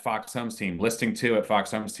 1 at Fox Homes Team, listing 2 at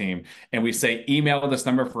Fox Homes Team, and we say email this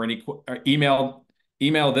number for any email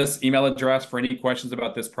this email address for any questions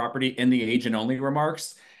about this property in the agent only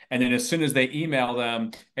remarks. And then as soon as they email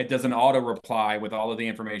them, it does an auto reply with all of the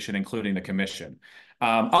information, including the commission.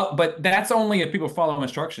 But that's only if people follow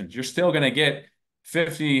instructions. You're still going to get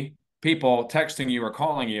 50 people texting you or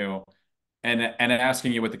calling you and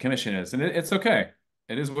asking you what the commission is. And it's okay.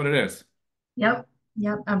 It is what it is.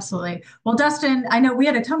 Yep, absolutely. Well, Dustin, I know we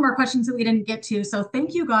had a ton more questions that we didn't get to, so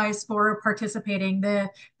thank you guys for participating. The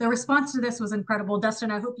response to this was incredible. Dustin,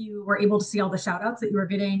 I hope you were able to see all the shout outs that you were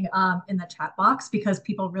getting in the chat box, because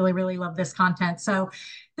people really, really love this content. So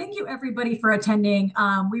thank you everybody for attending.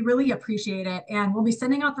 We really appreciate it. And we'll be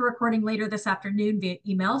sending out the recording later this afternoon via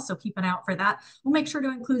email, so keep an eye out for that. We'll make sure to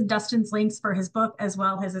include Dustin's links for his book as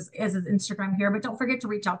well as his Instagram here, but don't forget to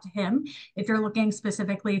reach out to him if you're looking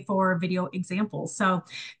specifically for video examples. So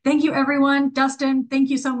thank you, everyone. Dustin,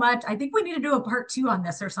 thank you so much. I think we need to do a part 2 on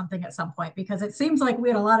this or something at some point, because it seems like we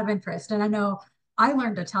had a lot of interest. And I know I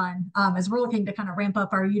learned a ton as we're looking to kind of ramp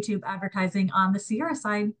up our YouTube advertising on the Sierra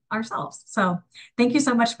side ourselves. So thank you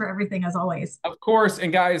so much for everything, as always. Of course.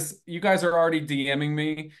 And guys, you guys are already DMing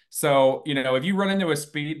me. So, if you run into a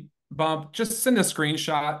speed bump, just send a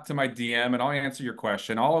screenshot to my DM and I'll answer your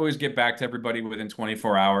question. I'll always get back to everybody within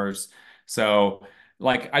 24 hours. So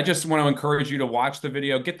I just want to encourage you to watch the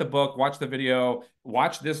video, get the book, watch the video,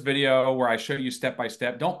 watch this video where I show you step by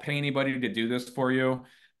step. Don't pay anybody to do this for you,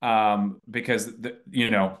 because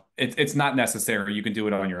it's not necessary. You can do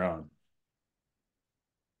it on your own.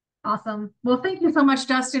 Awesome. Well, thank you so much,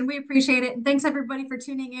 Dustin. We appreciate it. And thanks everybody for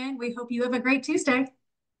tuning in. We hope you have a great Tuesday.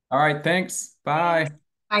 All right. Thanks. Bye.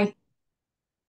 Bye.